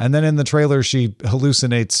 And then in the trailer, she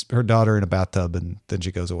hallucinates her daughter in a bathtub, and then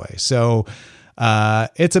she goes away. So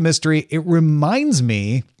it's a mystery. It reminds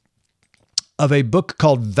me of a book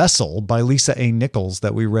called Vessel by Lisa A. Nichols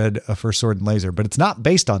that we read for Sword and Laser, but it's not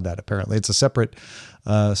based on that. Apparently it's a separate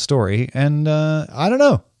story. And I don't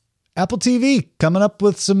know, Apple TV coming up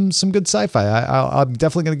with some good sci-fi. I'm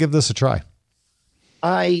definitely going to give this a try.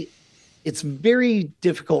 It's very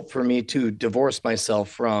difficult for me to divorce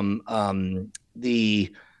myself from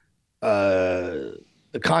the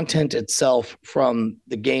content itself from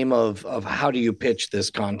the game of how do you pitch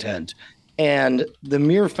this content. And the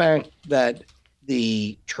mere fact that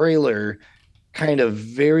the trailer kind of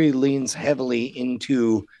very leans heavily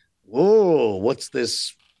into, whoa, what's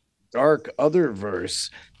this dark other verse,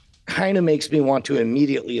 kind of makes me want to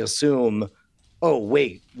immediately assume, oh,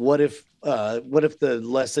 wait, what if the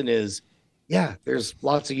lesson is, yeah, there's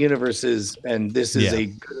lots of universes and this is a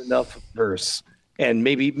good enough verse. And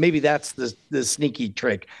maybe that's the sneaky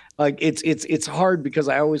trick. Like it's hard because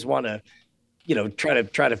I always want to,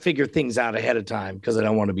 try to figure things out ahead of time because I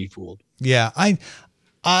don't want to be fooled. Yeah,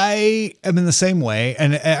 I am in the same way.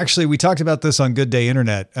 And actually, we talked about this on Good Day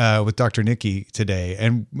Internet with Dr. Nikki today.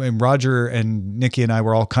 And Roger and Nikki and I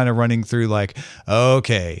were all kind of running through like,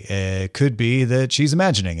 okay, it could be that she's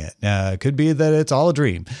imagining it. Could be that it's all a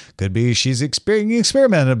dream. Could be she's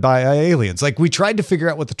experimented by aliens. Like we tried to figure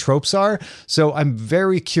out what the tropes are. So I'm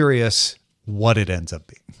very curious what it ends up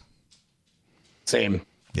being. Same.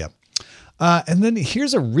 Yep. And then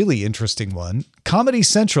here's a really interesting one. Comedy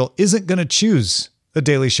Central isn't going to choose a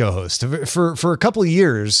Daily Show host for a couple of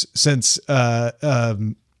years since I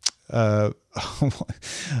need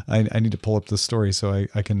to pull up the story so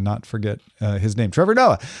I can not forget his name. Trevor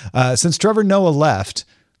Noah. Since Trevor Noah left,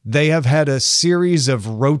 they have had a series of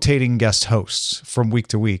rotating guest hosts from week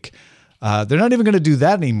to week. They're not even going to do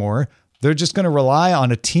that anymore. They're just going to rely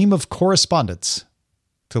on a team of correspondents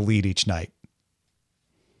to lead each night.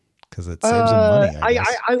 Because it saves them money, I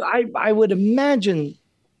guess. I would imagine,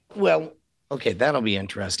 well, okay, that'll be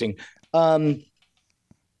interesting. I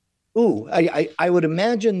would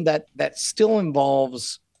imagine that still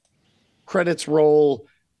involves credits roll,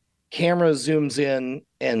 camera zooms in,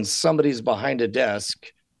 and somebody's behind a desk.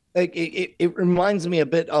 It reminds me a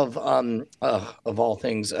bit of all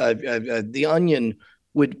things. The Onion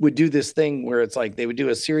would do this thing where it's like they would do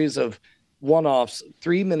a series of one-offs,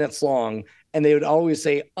 3 minutes long, and they would always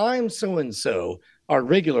say, "I'm so and so, our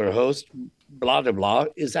regular host, blah blah blah,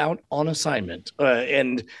 is out on assignment,"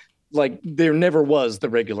 and like there never was the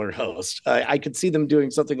regular host. I could see them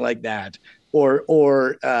doing something like that,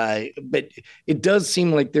 but it does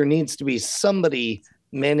seem like there needs to be somebody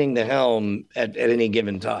manning the helm at any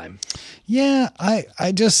given time. Yeah,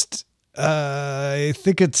 I just I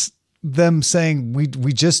think it's them saying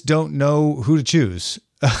we just don't know who to choose.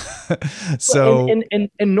 So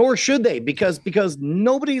and nor should they, because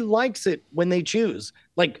nobody likes it when they choose.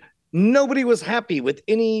 Like nobody was happy with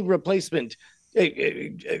any replacement.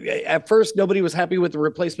 At first, nobody was happy with the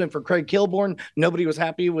replacement for Craig Kilborn. Nobody was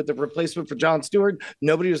happy with the replacement for Jon Stewart.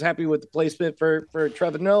 Nobody was happy with the placement for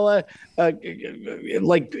Trevor Noah.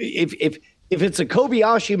 Like if it's a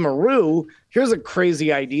Kobayashi Maru, here's a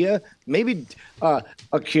crazy idea. Maybe a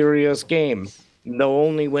curious game. The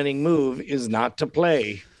only winning move is not to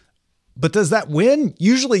play. But does that win?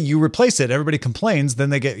 Usually you replace it. Everybody complains. Then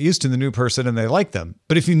they get used to the new person and they like them.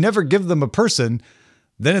 But if you never give them a person,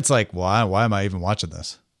 then it's like, why am I even watching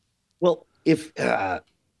this? Well, if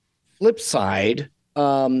flip side,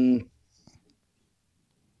 you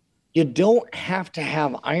don't have to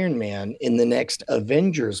have Iron Man in the next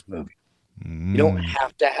Avengers movie. You don't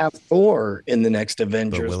have to have Thor in the next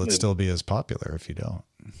Avengers movie. But will it still be as popular if you don't?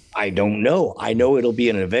 I don't know. I know it'll be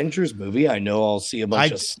an Avengers movie. I know I'll see a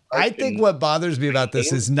bunch of stuff. I think what bothers me about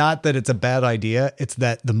this is not that it's a bad idea. It's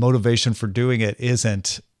that the motivation for doing it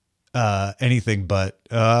isn't anything but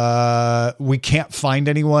we can't find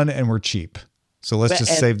anyone and we're cheap. So let's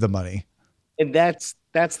just save the money. And that's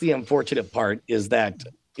the unfortunate part, is that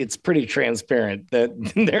it's pretty transparent that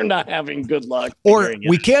they're not having good luck. Or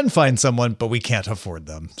we can find someone, but we can't afford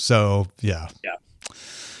them. So yeah.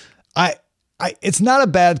 It's not a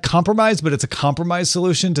bad compromise, but it's a compromise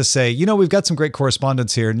solution to say, we've got some great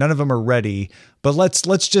correspondents here. None of them are ready, but let's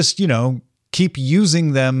just, keep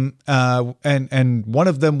using them. And one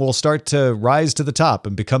of them will start to rise to the top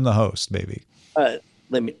and become the host, maybe.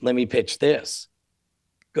 Let me pitch this.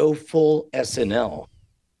 Go full SNL.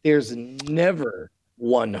 There's never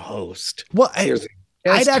one host. Well,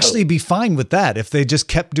 I'd actually be fine with that if they just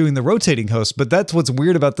kept doing the rotating host. But that's what's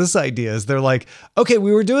weird about this idea is they're like, okay,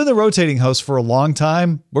 we were doing the rotating host for a long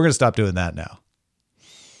time. We're going to stop doing that now.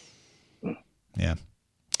 Yeah.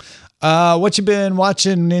 What you been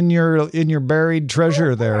watching in your buried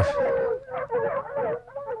treasure there?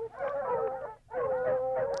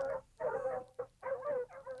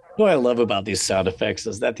 What I love about these sound effects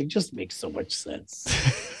is that they just make so much sense.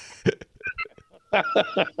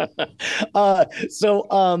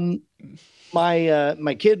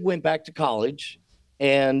 My kid went back to college,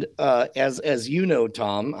 and as you know,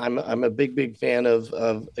 Tom, I'm a big fan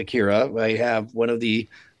of Akira. I have one of the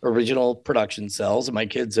original production cells, and my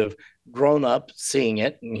kids have grown up seeing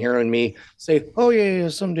it and hearing me say, "Oh yeah,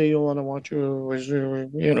 someday you'll want to watch it."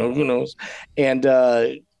 Who knows? And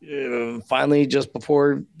finally, just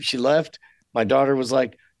before she left, my daughter was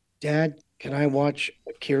like, "Dad, can I watch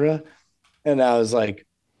Akira?" And I was like,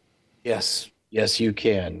 yes, you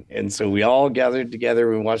can. And so we all gathered together.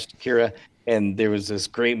 We watched Akira, and there was this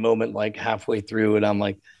great moment like halfway through. And I'm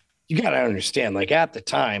like, you got to understand, like at the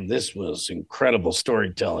time, this was incredible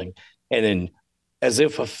storytelling. And then as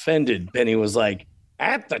if offended, Penny was like,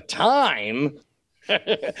 at the time.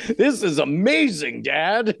 This is amazing,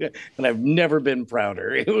 Dad. And I've never been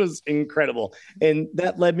prouder. It was incredible. And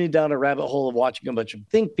that led me down a rabbit hole of watching a bunch of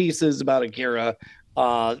think pieces about Akira.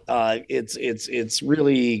 It's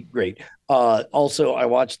really great. Also, I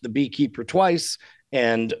watched The Beekeeper twice.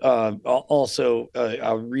 And also,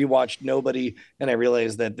 I rewatched Nobody, and I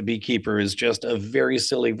realized that The Beekeeper is just a very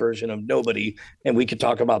silly version of Nobody, and we could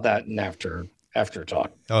talk about that in after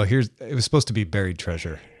talk. Oh, it was supposed to be Buried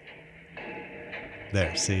Treasure.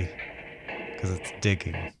 There, see, because it's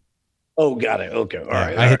digging. Oh, got it. Okay, all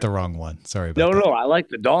right. I hit the wrong one. Sorry about that. No, I like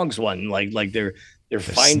the dogs one. Like they're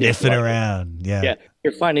finding sniffing around. Yeah,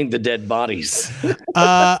 you're finding the dead bodies.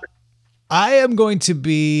 I am going to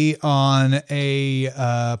be on a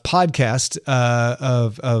podcast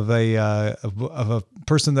of a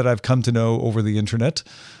person that I've come to know over the internet,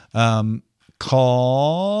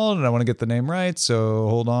 called, and I want to get the name right, so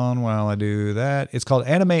hold on while I do that. It's called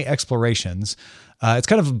Anime Explorations. It's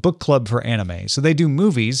kind of a book club for anime. So they do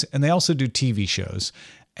movies and they also do TV shows.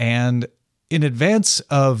 And in advance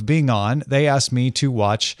of being on, they asked me to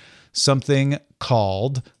watch something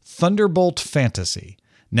called Thunderbolt Fantasy.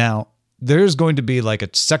 Now, there's going to be like a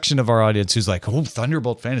section of our audience who's like, oh,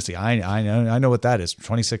 Thunderbolt Fantasy. I know what that is.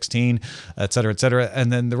 2016, et cetera, et cetera.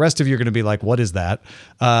 And then the rest of you are going to be like, what is that?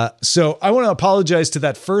 So I want to apologize to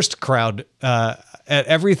that first crowd at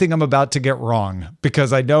everything I'm about to get wrong,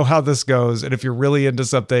 because I know how this goes. And if you're really into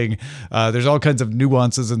something, there's all kinds of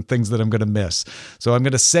nuances and things that I'm going to miss. So I'm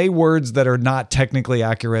going to say words that are not technically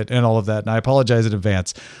accurate and all of that. And I apologize in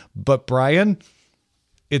advance. But Brian,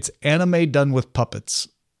 it's anime done with puppets.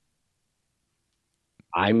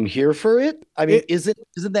 I'm here for it. I mean, isn't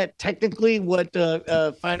that technically what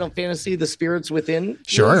Final Fantasy: The Spirits Within?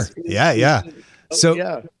 Sure. Yeah.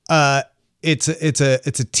 So it's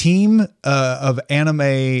a team of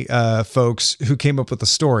anime folks who came up with the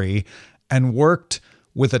story and worked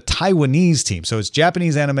with a Taiwanese team. So it's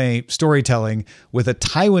Japanese anime storytelling with a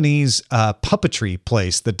Taiwanese puppetry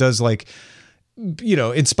place that does like,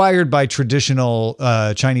 inspired by traditional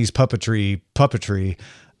Chinese puppetry.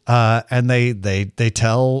 And they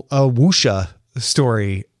tell a wuxia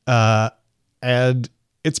story, and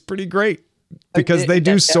it's pretty great because they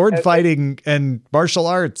do sword fighting and martial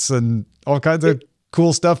arts and all kinds of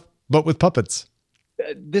cool stuff, but with puppets.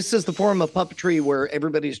 This is the form of puppetry where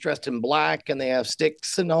everybody's dressed in black and they have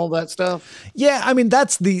sticks and all that stuff. Yeah, I mean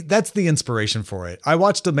that's the inspiration for it. I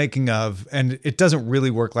watched the making of, and it doesn't really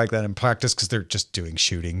work like that in practice because they're just doing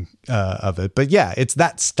shooting of it. But yeah, it's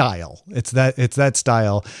that style. It's that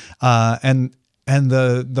style. And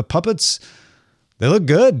the puppets, they look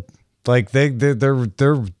good. Like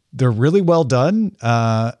they're really well done.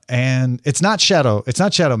 And it's not shadow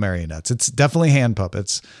marionettes. It's definitely hand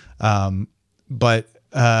puppets. But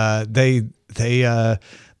they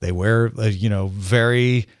wear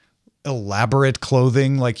very elaborate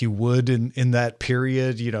clothing like you would in that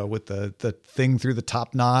period, with the thing through the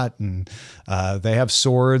top knot, and they have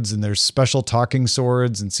swords, and there's special talking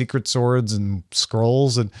swords and secret swords and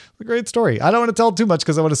scrolls, and a great story. I don't want to tell too much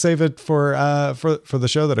because I want to save it for the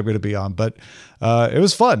show that I'm going to be on. But it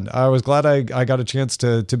was fun. I was glad I got a chance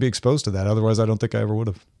to be exposed to that. Otherwise, I don't think I ever would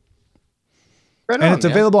have. And it's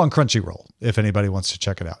available on Crunchyroll if anybody wants to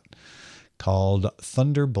check it out. Called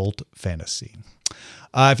Thunderbolt Fantasy.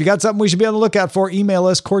 If you got something we should be on the lookout for, email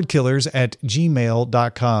us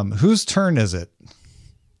cordkillers@gmail.com. Whose turn is it?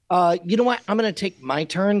 You know what? I'm going to take my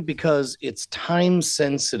turn because it's time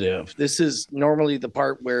sensitive. This is normally the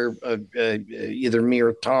part where either me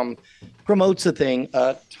or Tom promotes a thing.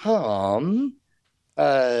 Tom,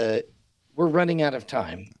 we're running out of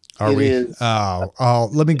time. Are we?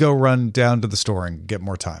 Let me go run down to the store and get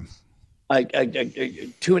more time.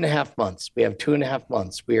 2.5 months. We have 2.5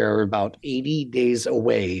 months. We are about 80 days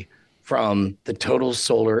away from the total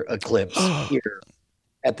solar eclipse here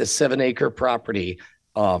at the 7-acre property.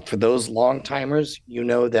 For those long timers, you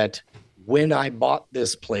know that when I bought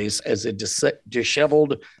this place as a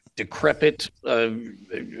disheveled, decrepit,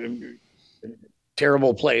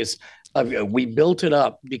 terrible place, we built it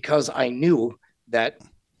up because I knew that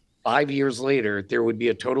 5 years later, there would be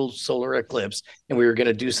a total solar eclipse, and we were going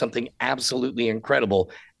to do something absolutely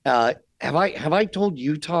incredible. Have I told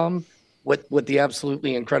you, Tom, what the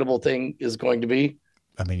absolutely incredible thing is going to be?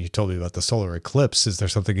 I mean, you told me about the solar eclipse. Is there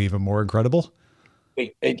something even more incredible?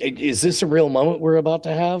 Wait, is this a real moment we're about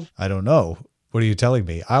to have? I don't know. What are you telling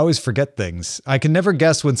me? I always forget things. I can never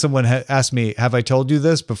guess when someone asks me, "Have I told you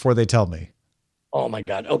this?" before they tell me. Oh my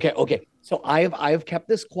God. Okay. So I have kept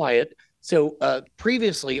this quiet. So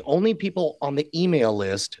previously, only people on the email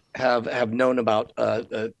list have known about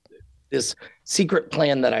this secret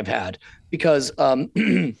plan that I've had, because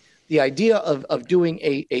the the idea of doing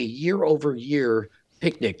a year over year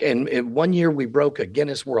picnic. And 1 year we broke a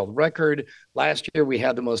Guinness World Record. Last year we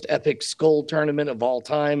had the most epic skull tournament of all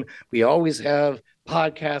time. We always have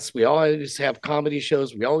podcasts. We always have comedy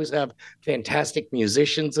shows. We always have fantastic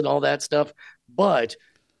musicians and all that stuff. But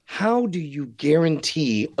how do you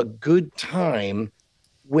guarantee a good time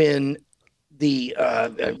when the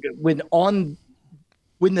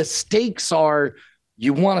stakes are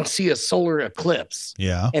you want to see a solar eclipse?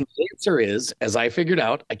 Yeah. And the answer is, as I figured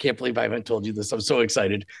out, I can't believe I haven't told you this. I'm so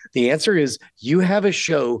excited. The answer is you have a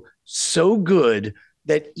show so good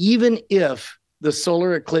that even if the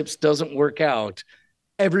solar eclipse doesn't work out,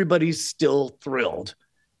 everybody's still thrilled.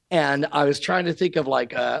 And I was trying to think of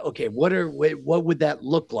like, okay, what would that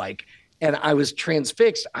look like? And I was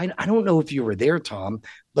transfixed. I don't know if you were there, Tom,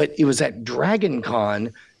 but it was at Dragon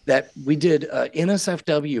Con that we did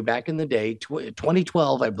NSFW back in the day,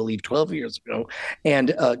 2012, I believe, 12 years ago.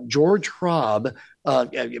 And George Hrobb,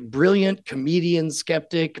 a brilliant comedian,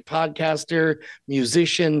 skeptic, podcaster,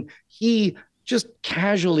 musician, he just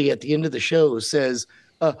casually at the end of the show says,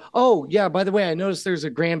 oh, yeah, by the way, I noticed there's a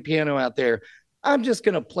grand piano out there. I'm just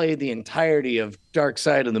going to play the entirety of Dark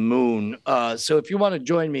Side of the Moon. So if you want to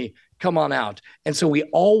join me, come on out. And so we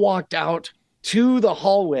all walked out to the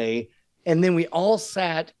hallway, and then we all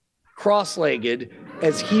sat cross-legged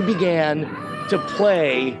as he began to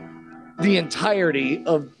play the entirety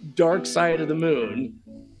of Dark Side of the Moon,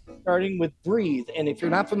 starting with Breathe. And if you're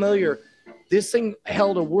not familiar, this thing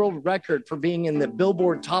held a world record for being in the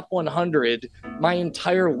Billboard Top 100 my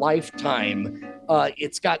entire lifetime.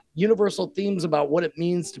 It's got universal themes about what it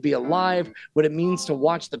means to be alive, what it means to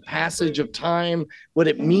watch the passage of time, what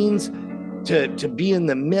it means to be in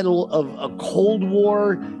the middle of a Cold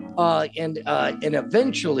War, and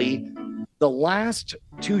eventually the last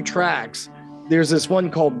two tracks, there's this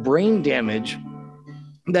one called Brain Damage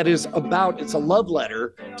that is about, it's a love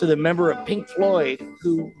letter to the member of Pink Floyd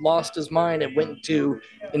who lost his mind and went to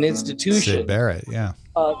an institution. Sid Barrett, yeah.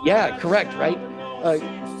 Yeah, correct, right?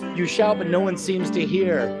 You shout, but no one seems to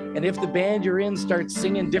hear. And if the band you're in starts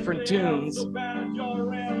singing different tunes,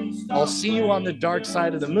 I'll see you on the dark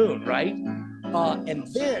side of the moon, right? And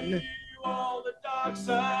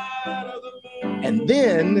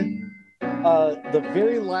then the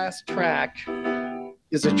very last track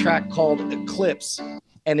is a track called Eclipse.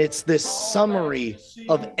 And it's this summary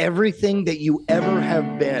of everything that you ever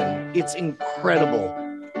have been. It's incredible.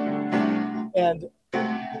 And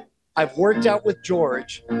I've worked out with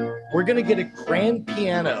George. We're going to get a grand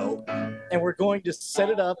piano and we're going to set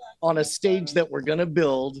it up on a stage that we're going to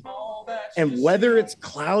build. And whether it's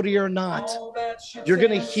cloudy or not, you're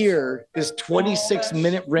going to hear this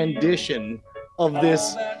 26-minute rendition of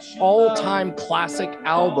this all-time classic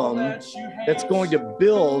album that's going to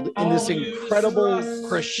build in this incredible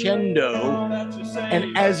crescendo.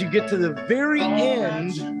 And as you get to the very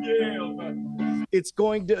end, the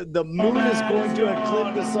moon is going to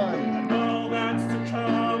eclipse the sun.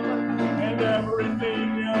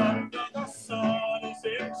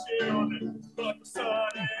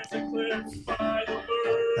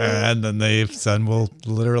 And then the sun will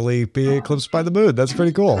literally be eclipsed by the moon. That's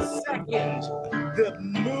pretty cool. Second, the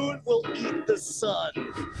moon will eat the sun.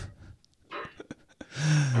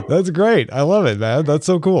 That's great. I love it, man. That's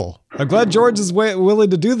so cool. I'm glad George is willing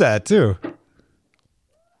to do that too.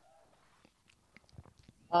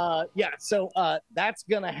 So that's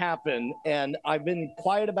going to happen. And I've been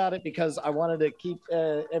quiet about it because I wanted to keep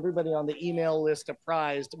everybody on the email list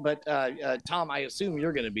apprised. But Tom, I assume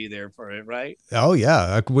you're going to be there for it, right? Oh, yeah.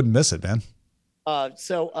 I wouldn't miss it, man.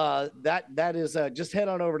 That is just head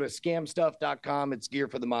on over to scamstuff.com. It's gear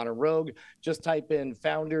for the modern rogue. Just type in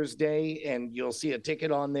Founders Day and you'll see a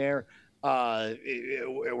ticket on there.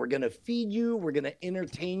 We're going to feed you. We're going to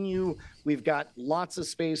entertain you. We've got lots of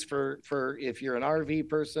space for if you're an RV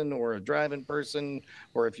person or a driving person,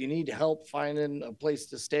 or if you need help finding a place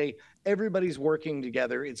to stay, everybody's working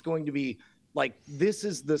together. It's going to be like, this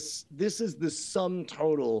is the sum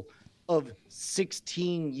total of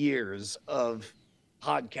 16 years of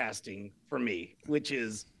podcasting for me, which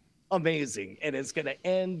is amazing. And it's going to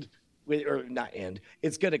end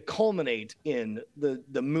it's going to culminate in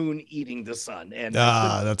the moon eating the sun. And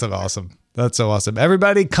that's awesome. That's so awesome.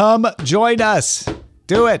 Everybody come join us.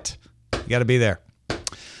 Do it. You got to be there.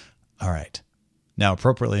 All right. Now,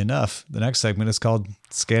 appropriately enough, the next segment is called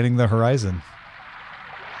Scanning the Horizon.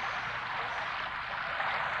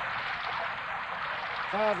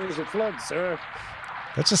 There's a flood, sir.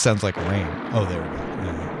 That just sounds like rain. Oh, there we go.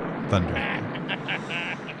 Yeah. Thunder.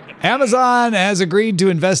 Amazon has agreed to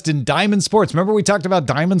invest in Diamond Sports. Remember we talked about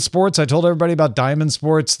Diamond Sports? I told everybody about Diamond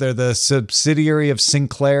Sports. They're the subsidiary of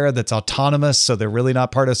Sinclair that's autonomous, so they're really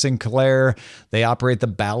not part of Sinclair. They operate the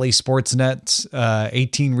Bally Sports Nets,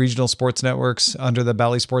 18 regional sports networks under the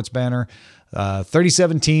Bally Sports banner.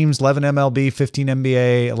 37 teams, 11 MLB, 15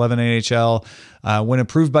 NBA, 11 NHL. When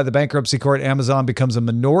approved by the bankruptcy court, Amazon becomes a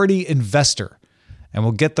minority investor and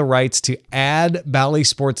will get the rights to add Bally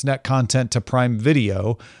Sportsnet content to Prime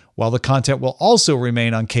Video, while the content will also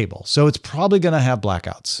remain on cable. So it's probably going to have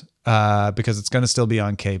blackouts because it's going to still be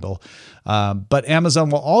on cable. But Amazon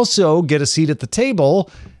will also get a seat at the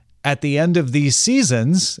table at the end of these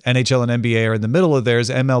seasons. NHL and NBA are in the middle of theirs.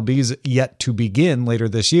 MLB's yet to begin later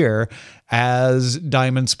this year as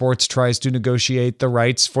Diamond Sports tries to negotiate the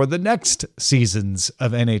rights for the next seasons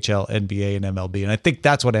of NHL, NBA, and MLB. And I think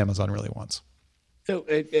that's what Amazon really wants. So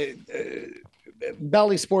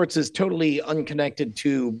Bally Sports is totally unconnected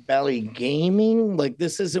to Bally Gaming. Like,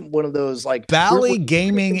 this isn't one of those like Bally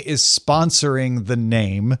Gaming is sponsoring the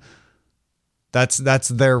name. That's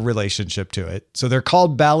their relationship to it. So they're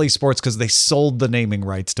called Bally Sports because they sold the naming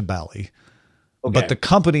rights to Bally. Okay. But the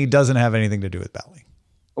company doesn't have anything to do with Bally.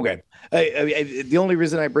 Okay. The only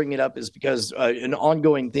reason I bring it up is because an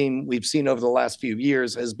ongoing theme we've seen over the last few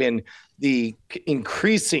years has been the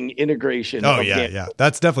increasing integration. Oh, yeah.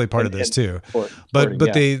 That's definitely part of this too. But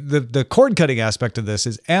the cord cutting aspect of this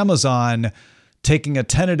is Amazon taking a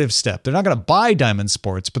tentative step. They're not going to buy Diamond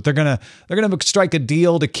Sports, but they're going to strike a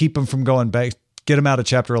deal to keep them from going back, get them out of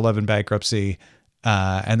Chapter 11 bankruptcy,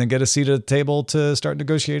 and then get a seat at the table to start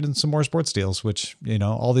negotiating some more sports deals, which,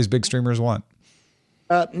 all these big streamers want.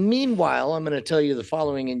 Meanwhile, I'm going to tell you the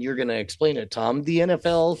following, and you're going to explain it, Tom. The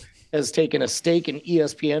NFL has taken a stake in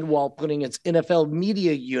ESPN while putting its NFL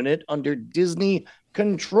media unit under Disney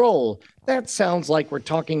control. That sounds like we're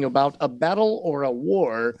talking about a battle or a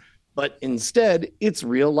war, but instead it's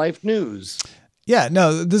real life news. Yeah,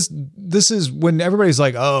 no, this is when everybody's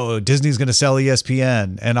like, oh, Disney's going to sell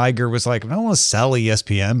ESPN. And Iger was like, I don't want to sell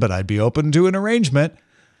ESPN, but I'd be open to an arrangement.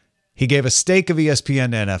 He gave a stake of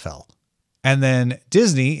ESPN to NFL. And then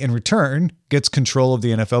Disney, in return, gets control of the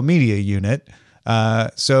NFL media unit.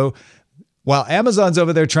 So while Amazon's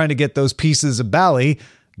over there trying to get those pieces of Bally,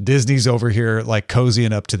 Disney's over here like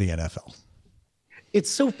cozying up to the NFL. It's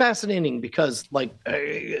so fascinating because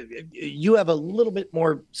you have a little bit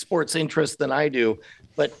more sports interest than I do,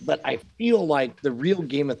 but I feel like the real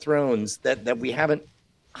Game of Thrones that we haven't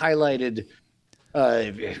highlighted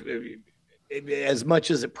as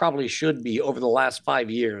much as it probably should be over the last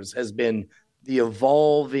 5 years has been the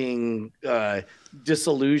evolving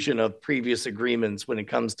dissolution of previous agreements when it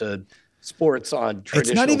comes to sports on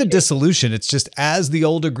traditional. It's not even dissolution. It's just as the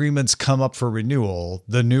old agreements come up for renewal,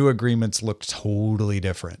 the new agreements look totally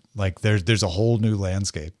different. Like there's a whole new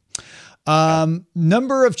landscape.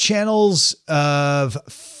 Number of channels of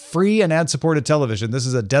free and ad-supported television. This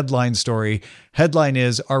is a Deadline story. Headline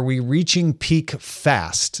is, are we reaching peak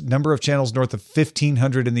fast? Number of channels north of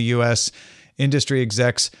 1,500 in the U.S. Industry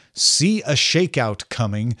execs see a shakeout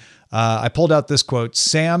coming. I pulled out this quote.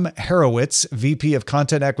 Sam Harowitz, VP of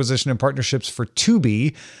Content Acquisition and Partnerships for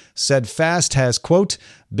Tubi, said Fast has, quote,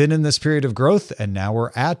 been in this period of growth, and now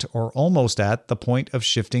we're at or almost at the point of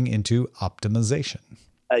shifting into optimization.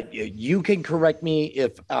 You can correct me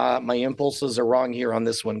if my impulses are wrong here on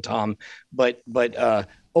this one, Tom. But I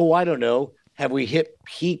don't know. Have we hit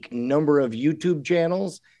peak number of YouTube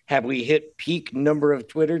channels? Have we hit peak number of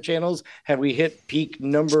Twitter channels? Have we hit peak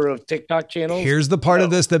number of TikTok channels? Here's the part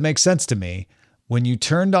of this that makes sense to me. When you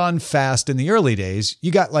turned on Fast in the early days,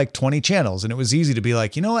 you got like 20 channels, and it was easy to be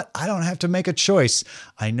like, you know what? I don't have to make a choice.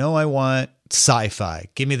 I know I want sci-fi.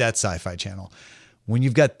 Give me that sci-fi channel. When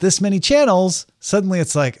you've got this many channels, suddenly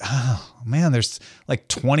it's like, oh man, there's like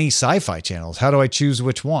 20 sci-fi channels. How do I choose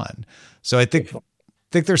which one? So I think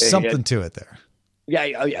there's something to it there.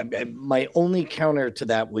 Yeah. My only counter to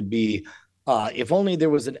that would be if only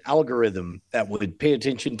there was an algorithm that would pay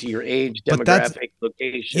attention to your age, demographic,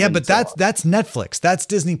 location. Yeah, but that's Netflix. That's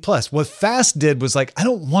Disney Plus. What Fast did was like, I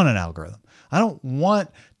don't want an algorithm. I don't want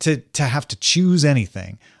to have to choose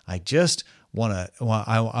anything. I just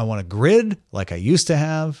I want a grid like I used to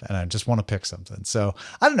have, and I just want to pick something. So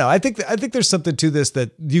I don't know. I think there's something to this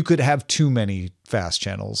that you could have too many Fast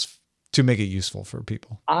channels to make it useful for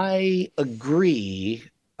people. I agree.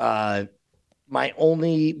 My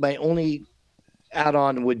only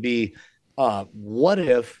add-on would be, what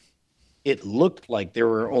if it looked like there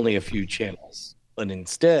were only a few channels, but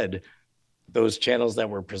instead those channels that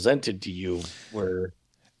were presented to you were.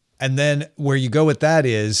 And then where you go with that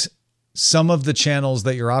is, some of the channels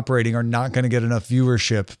that you're operating are not going to get enough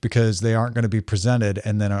viewership because they aren't going to be presented,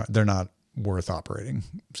 and then they're not worth operating.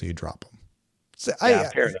 So you drop them. So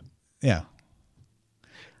Fair enough. Yeah.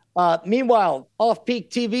 Meanwhile,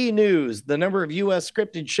 off-peak TV news, the number of U.S.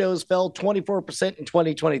 scripted shows fell 24% in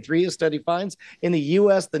 2023, a study finds. In the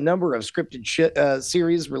U.S., the number of scripted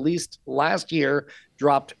series released last year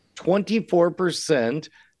dropped 24%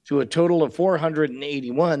 to a total of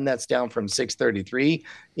 481. That's down from 633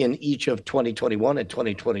 in each of 2021 and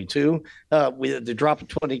 2022. With the drop in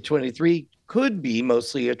 2023 could be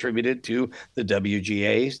mostly attributed to the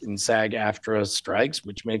WGA and SAG-AFTRA strikes,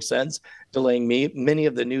 which makes sense, delaying many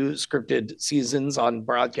of the new scripted seasons on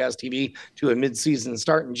broadcast TV to a mid-season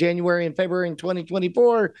start in January and February in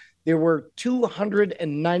 2024. There were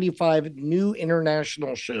 295 new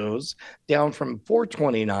international shows, down from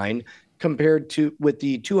 429, compared to with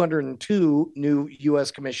the 202 new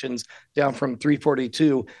U.S. commissions, down from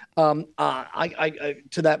 342. I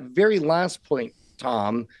to that very last point,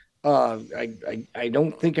 Tom, I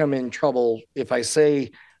don't think I'm in trouble if I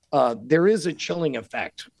say there is a chilling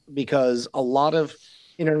effect, because a lot of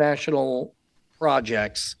international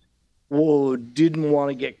projects didn't want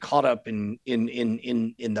to get caught up in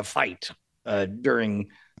the fight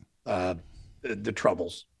during the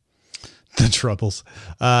troubles. The troubles.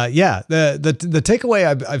 The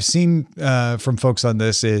takeaway I've seen from folks on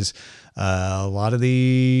this is a lot of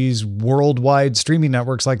these worldwide streaming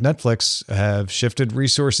networks like Netflix have shifted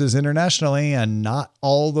resources internationally, and not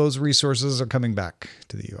all those resources are coming back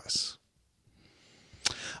to the U.S.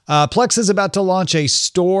 Plex is about to launch a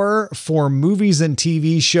store for movies and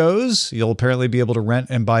TV shows. You'll apparently be able to rent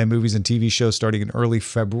and buy movies and TV shows starting in early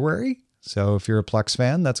February. So if you're a Plex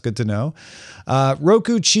fan, that's good to know.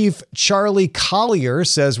 Roku chief Charlie Collier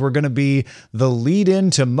says we're going to be the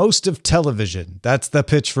lead-in to most of television. That's the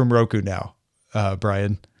pitch from Roku now,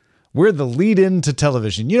 Brian. We're the lead-in to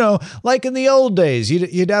television. You know, like in the old days,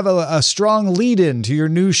 you'd have a strong lead-in to your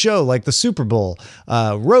new show, like the Super Bowl.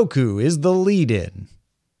 Roku is the lead-in.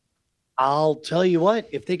 I'll tell you what,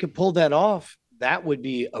 if they could pull that off, that would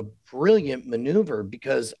be a brilliant maneuver,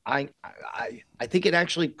 because I think it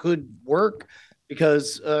actually could work,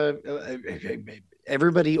 because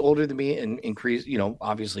everybody older than me and increase,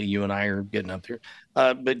 obviously you and I are getting up there,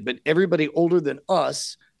 but everybody older than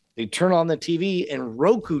us, they turn on the TV and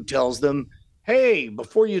Roku tells them, hey,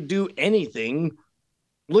 before you do anything,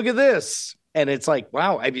 look at this. And it's like,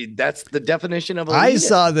 wow, I mean, that's the definition of a lead-in.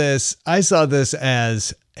 I saw this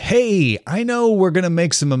as, hey, I know we're going to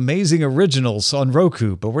make some amazing originals on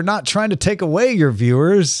Roku, but we're not trying to take away your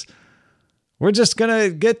viewers. We're just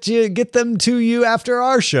going to get them to you after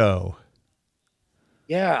our show.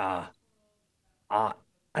 Yeah. I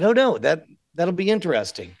don't know. That'll be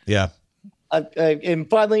interesting. Yeah. And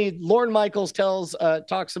finally, Lorne Michaels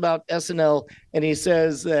talks about SNL, and he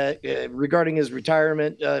says that regarding his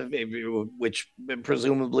retirement, which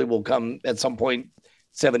presumably will come at some point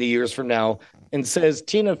 70 years from now, and says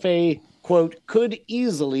Tina Fey, quote, could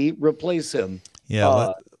easily replace him.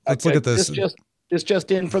 Yeah, let's look at this. This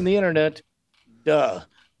just in from the internet. Duh.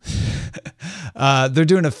 They're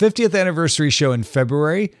doing a 50th anniversary show in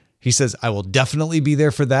February. He says, I will definitely be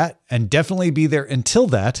there for that, and definitely be there until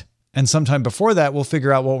that. And sometime before that, we'll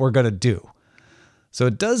figure out what we're going to do. So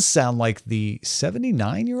it does sound like the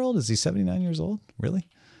 79-year-old, is he 79 years old? Really?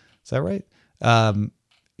 Is that right?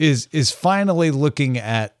 Is finally looking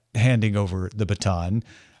at handing over the baton.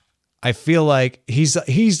 I feel like he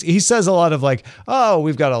says a lot of like, oh,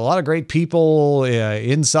 we've got a lot of great people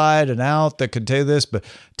inside and out that could do this, but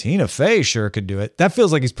Tina Fey sure could do it. That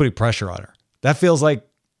feels like he's putting pressure on her. That feels like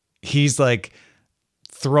he's like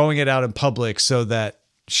throwing it out in public so that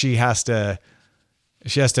she has to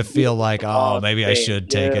feel like, oh, maybe I should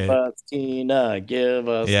take it. Give us Tina, give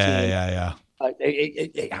us Tina.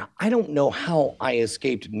 Yeah. I don't know how I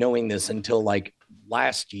escaped knowing this until like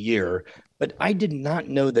last year, but I did not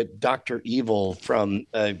know that Dr. Evil from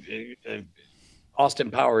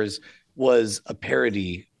Austin Powers was a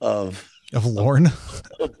parody of Lorne.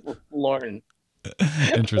 Lorne.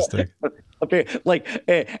 Interesting. Okay,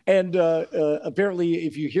 apparently,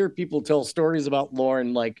 if you hear people tell stories about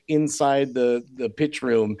Lorne, like inside the pitch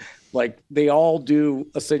room, like they all do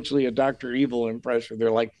essentially a Dr. Evil impression.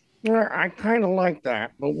 They're like, yeah, I kind of like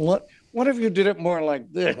that, but what if you did it more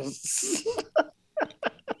like this?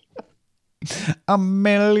 $1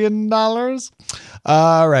 million.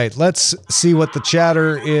 All right, let's see what the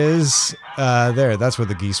chatter is. There, that's where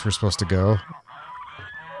the geese were supposed to go.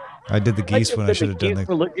 I did the geese when I should have done the.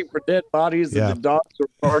 We're looking for dead bodies, and the dogs were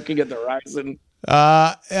barking at the horizon.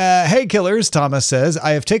 Hey killers, Thomas says,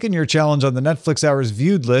 I have taken your challenge on the Netflix Hours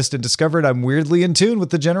viewed list and discovered I'm weirdly in tune with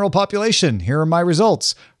the general population. Here are my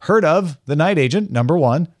results. Heard of The Night Agent, number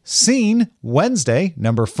 1. Seen Wednesday,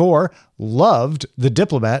 number 4. Loved The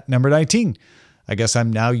Diplomat, number 19. I guess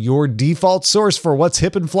I'm now your default source for what's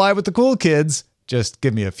hip and fly with the cool kids. Just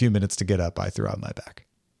give me a few minutes to get up. I threw out my back.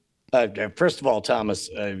 First of all, Thomas,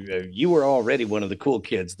 you were already one of the cool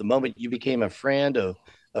kids. The moment you became a friend of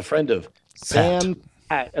Sam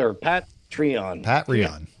Pat Treon. Pat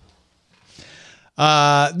Treon.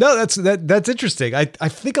 No, that's interesting. I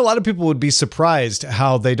think a lot of people would be surprised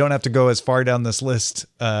how they don't have to go as far down this list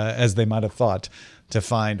as they might have thought to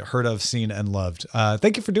find Heard of, Seen, and Loved.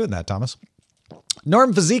 Thank you for doing that, Thomas.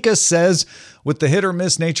 Norm Fazika says, with the hit or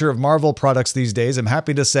miss nature of Marvel products these days, I'm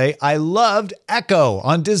happy to say I loved Echo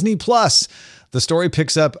on Disney+. The story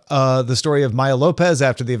picks up the story of Maya Lopez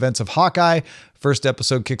after the events of Hawkeye. First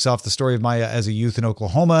episode kicks off the story of Maya as a youth in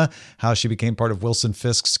Oklahoma, how she became part of Wilson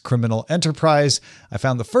Fisk's criminal enterprise. I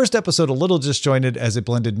found the first episode a little disjointed as it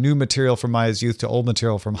blended new material from Maya's youth to old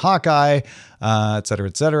material from Hawkeye, et cetera,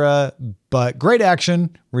 et cetera. But great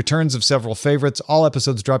action, returns of several favorites, all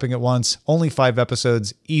episodes dropping at once, only 5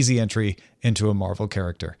 episodes, easy entry into a Marvel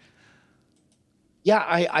character. Yeah,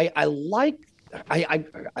 I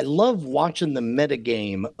love watching the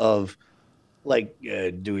metagame of, like,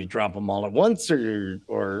 do we drop them all at once or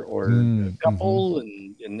a couple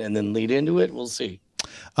and then lead into it? We'll see.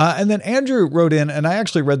 And then Andrew wrote in, and I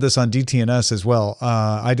actually read this on DTNS as well.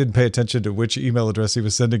 I didn't pay attention to which email address he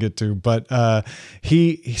was sending it to, but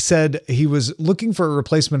he said he was looking for a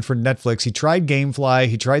replacement for Netflix. He tried Gamefly,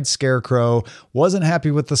 he tried Scarecrow, wasn't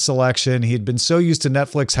happy with the selection. He had been so used to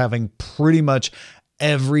Netflix having pretty much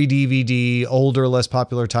every DVD, older, less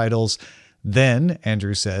popular titles. Then,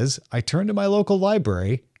 Andrew says, I turned to my local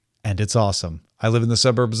library and it's awesome. I live in the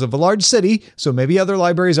suburbs of a large city, so maybe other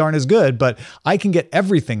libraries aren't as good, but I can get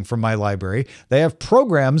everything from my library. They have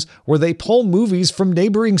programs where they pull movies from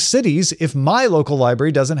neighboring cities if my local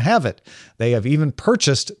library doesn't have it. They have even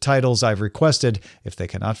purchased titles I've requested if they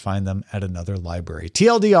cannot find them at another library.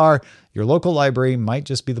 TLDR, your local library might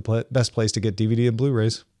just be the best place to get DVD and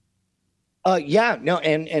Blu-rays. Yeah, no,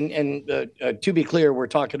 and to be clear, we're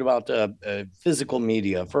talking about physical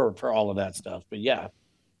media for all of that stuff. But yeah.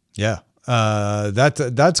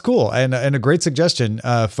 That's cool and a great suggestion,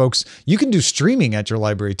 folks. You can do streaming at your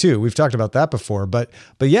library too. We've talked about that before, but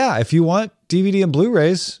yeah, if you want DVD and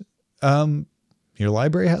Blu-rays, your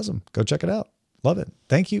library has them. Go check it out. Love it.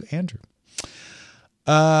 Thank you, Andrew.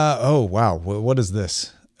 Oh wow, what is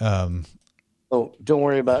this? Oh, don't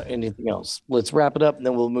worry about anything else. Let's wrap it up, and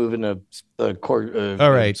then we'll move into the court.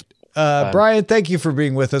 All right. Brian, thank you for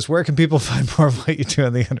being with us. Where can people find more of what you do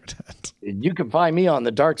on the internet? You can find me on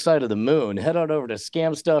the dark side of the moon. Head on over to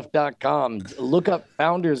scamstuff.com. Look up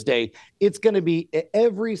Founders Day. It's going to be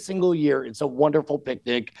every single year. It's a wonderful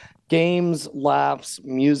picnic. Games, laughs,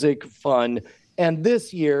 music, fun. And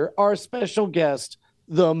this year, our special guest,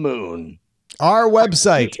 the moon. Our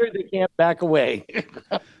website. They can't back away.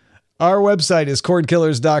 Our website is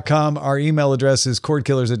cordkillers.com. Our email address is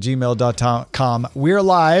cordkillers@gmail.com. We're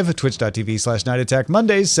live, twitch.tv/Night Attack,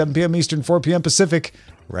 Mondays, 7 p.m. Eastern, 4 p.m. Pacific.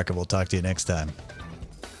 Rekka will talk to you next time.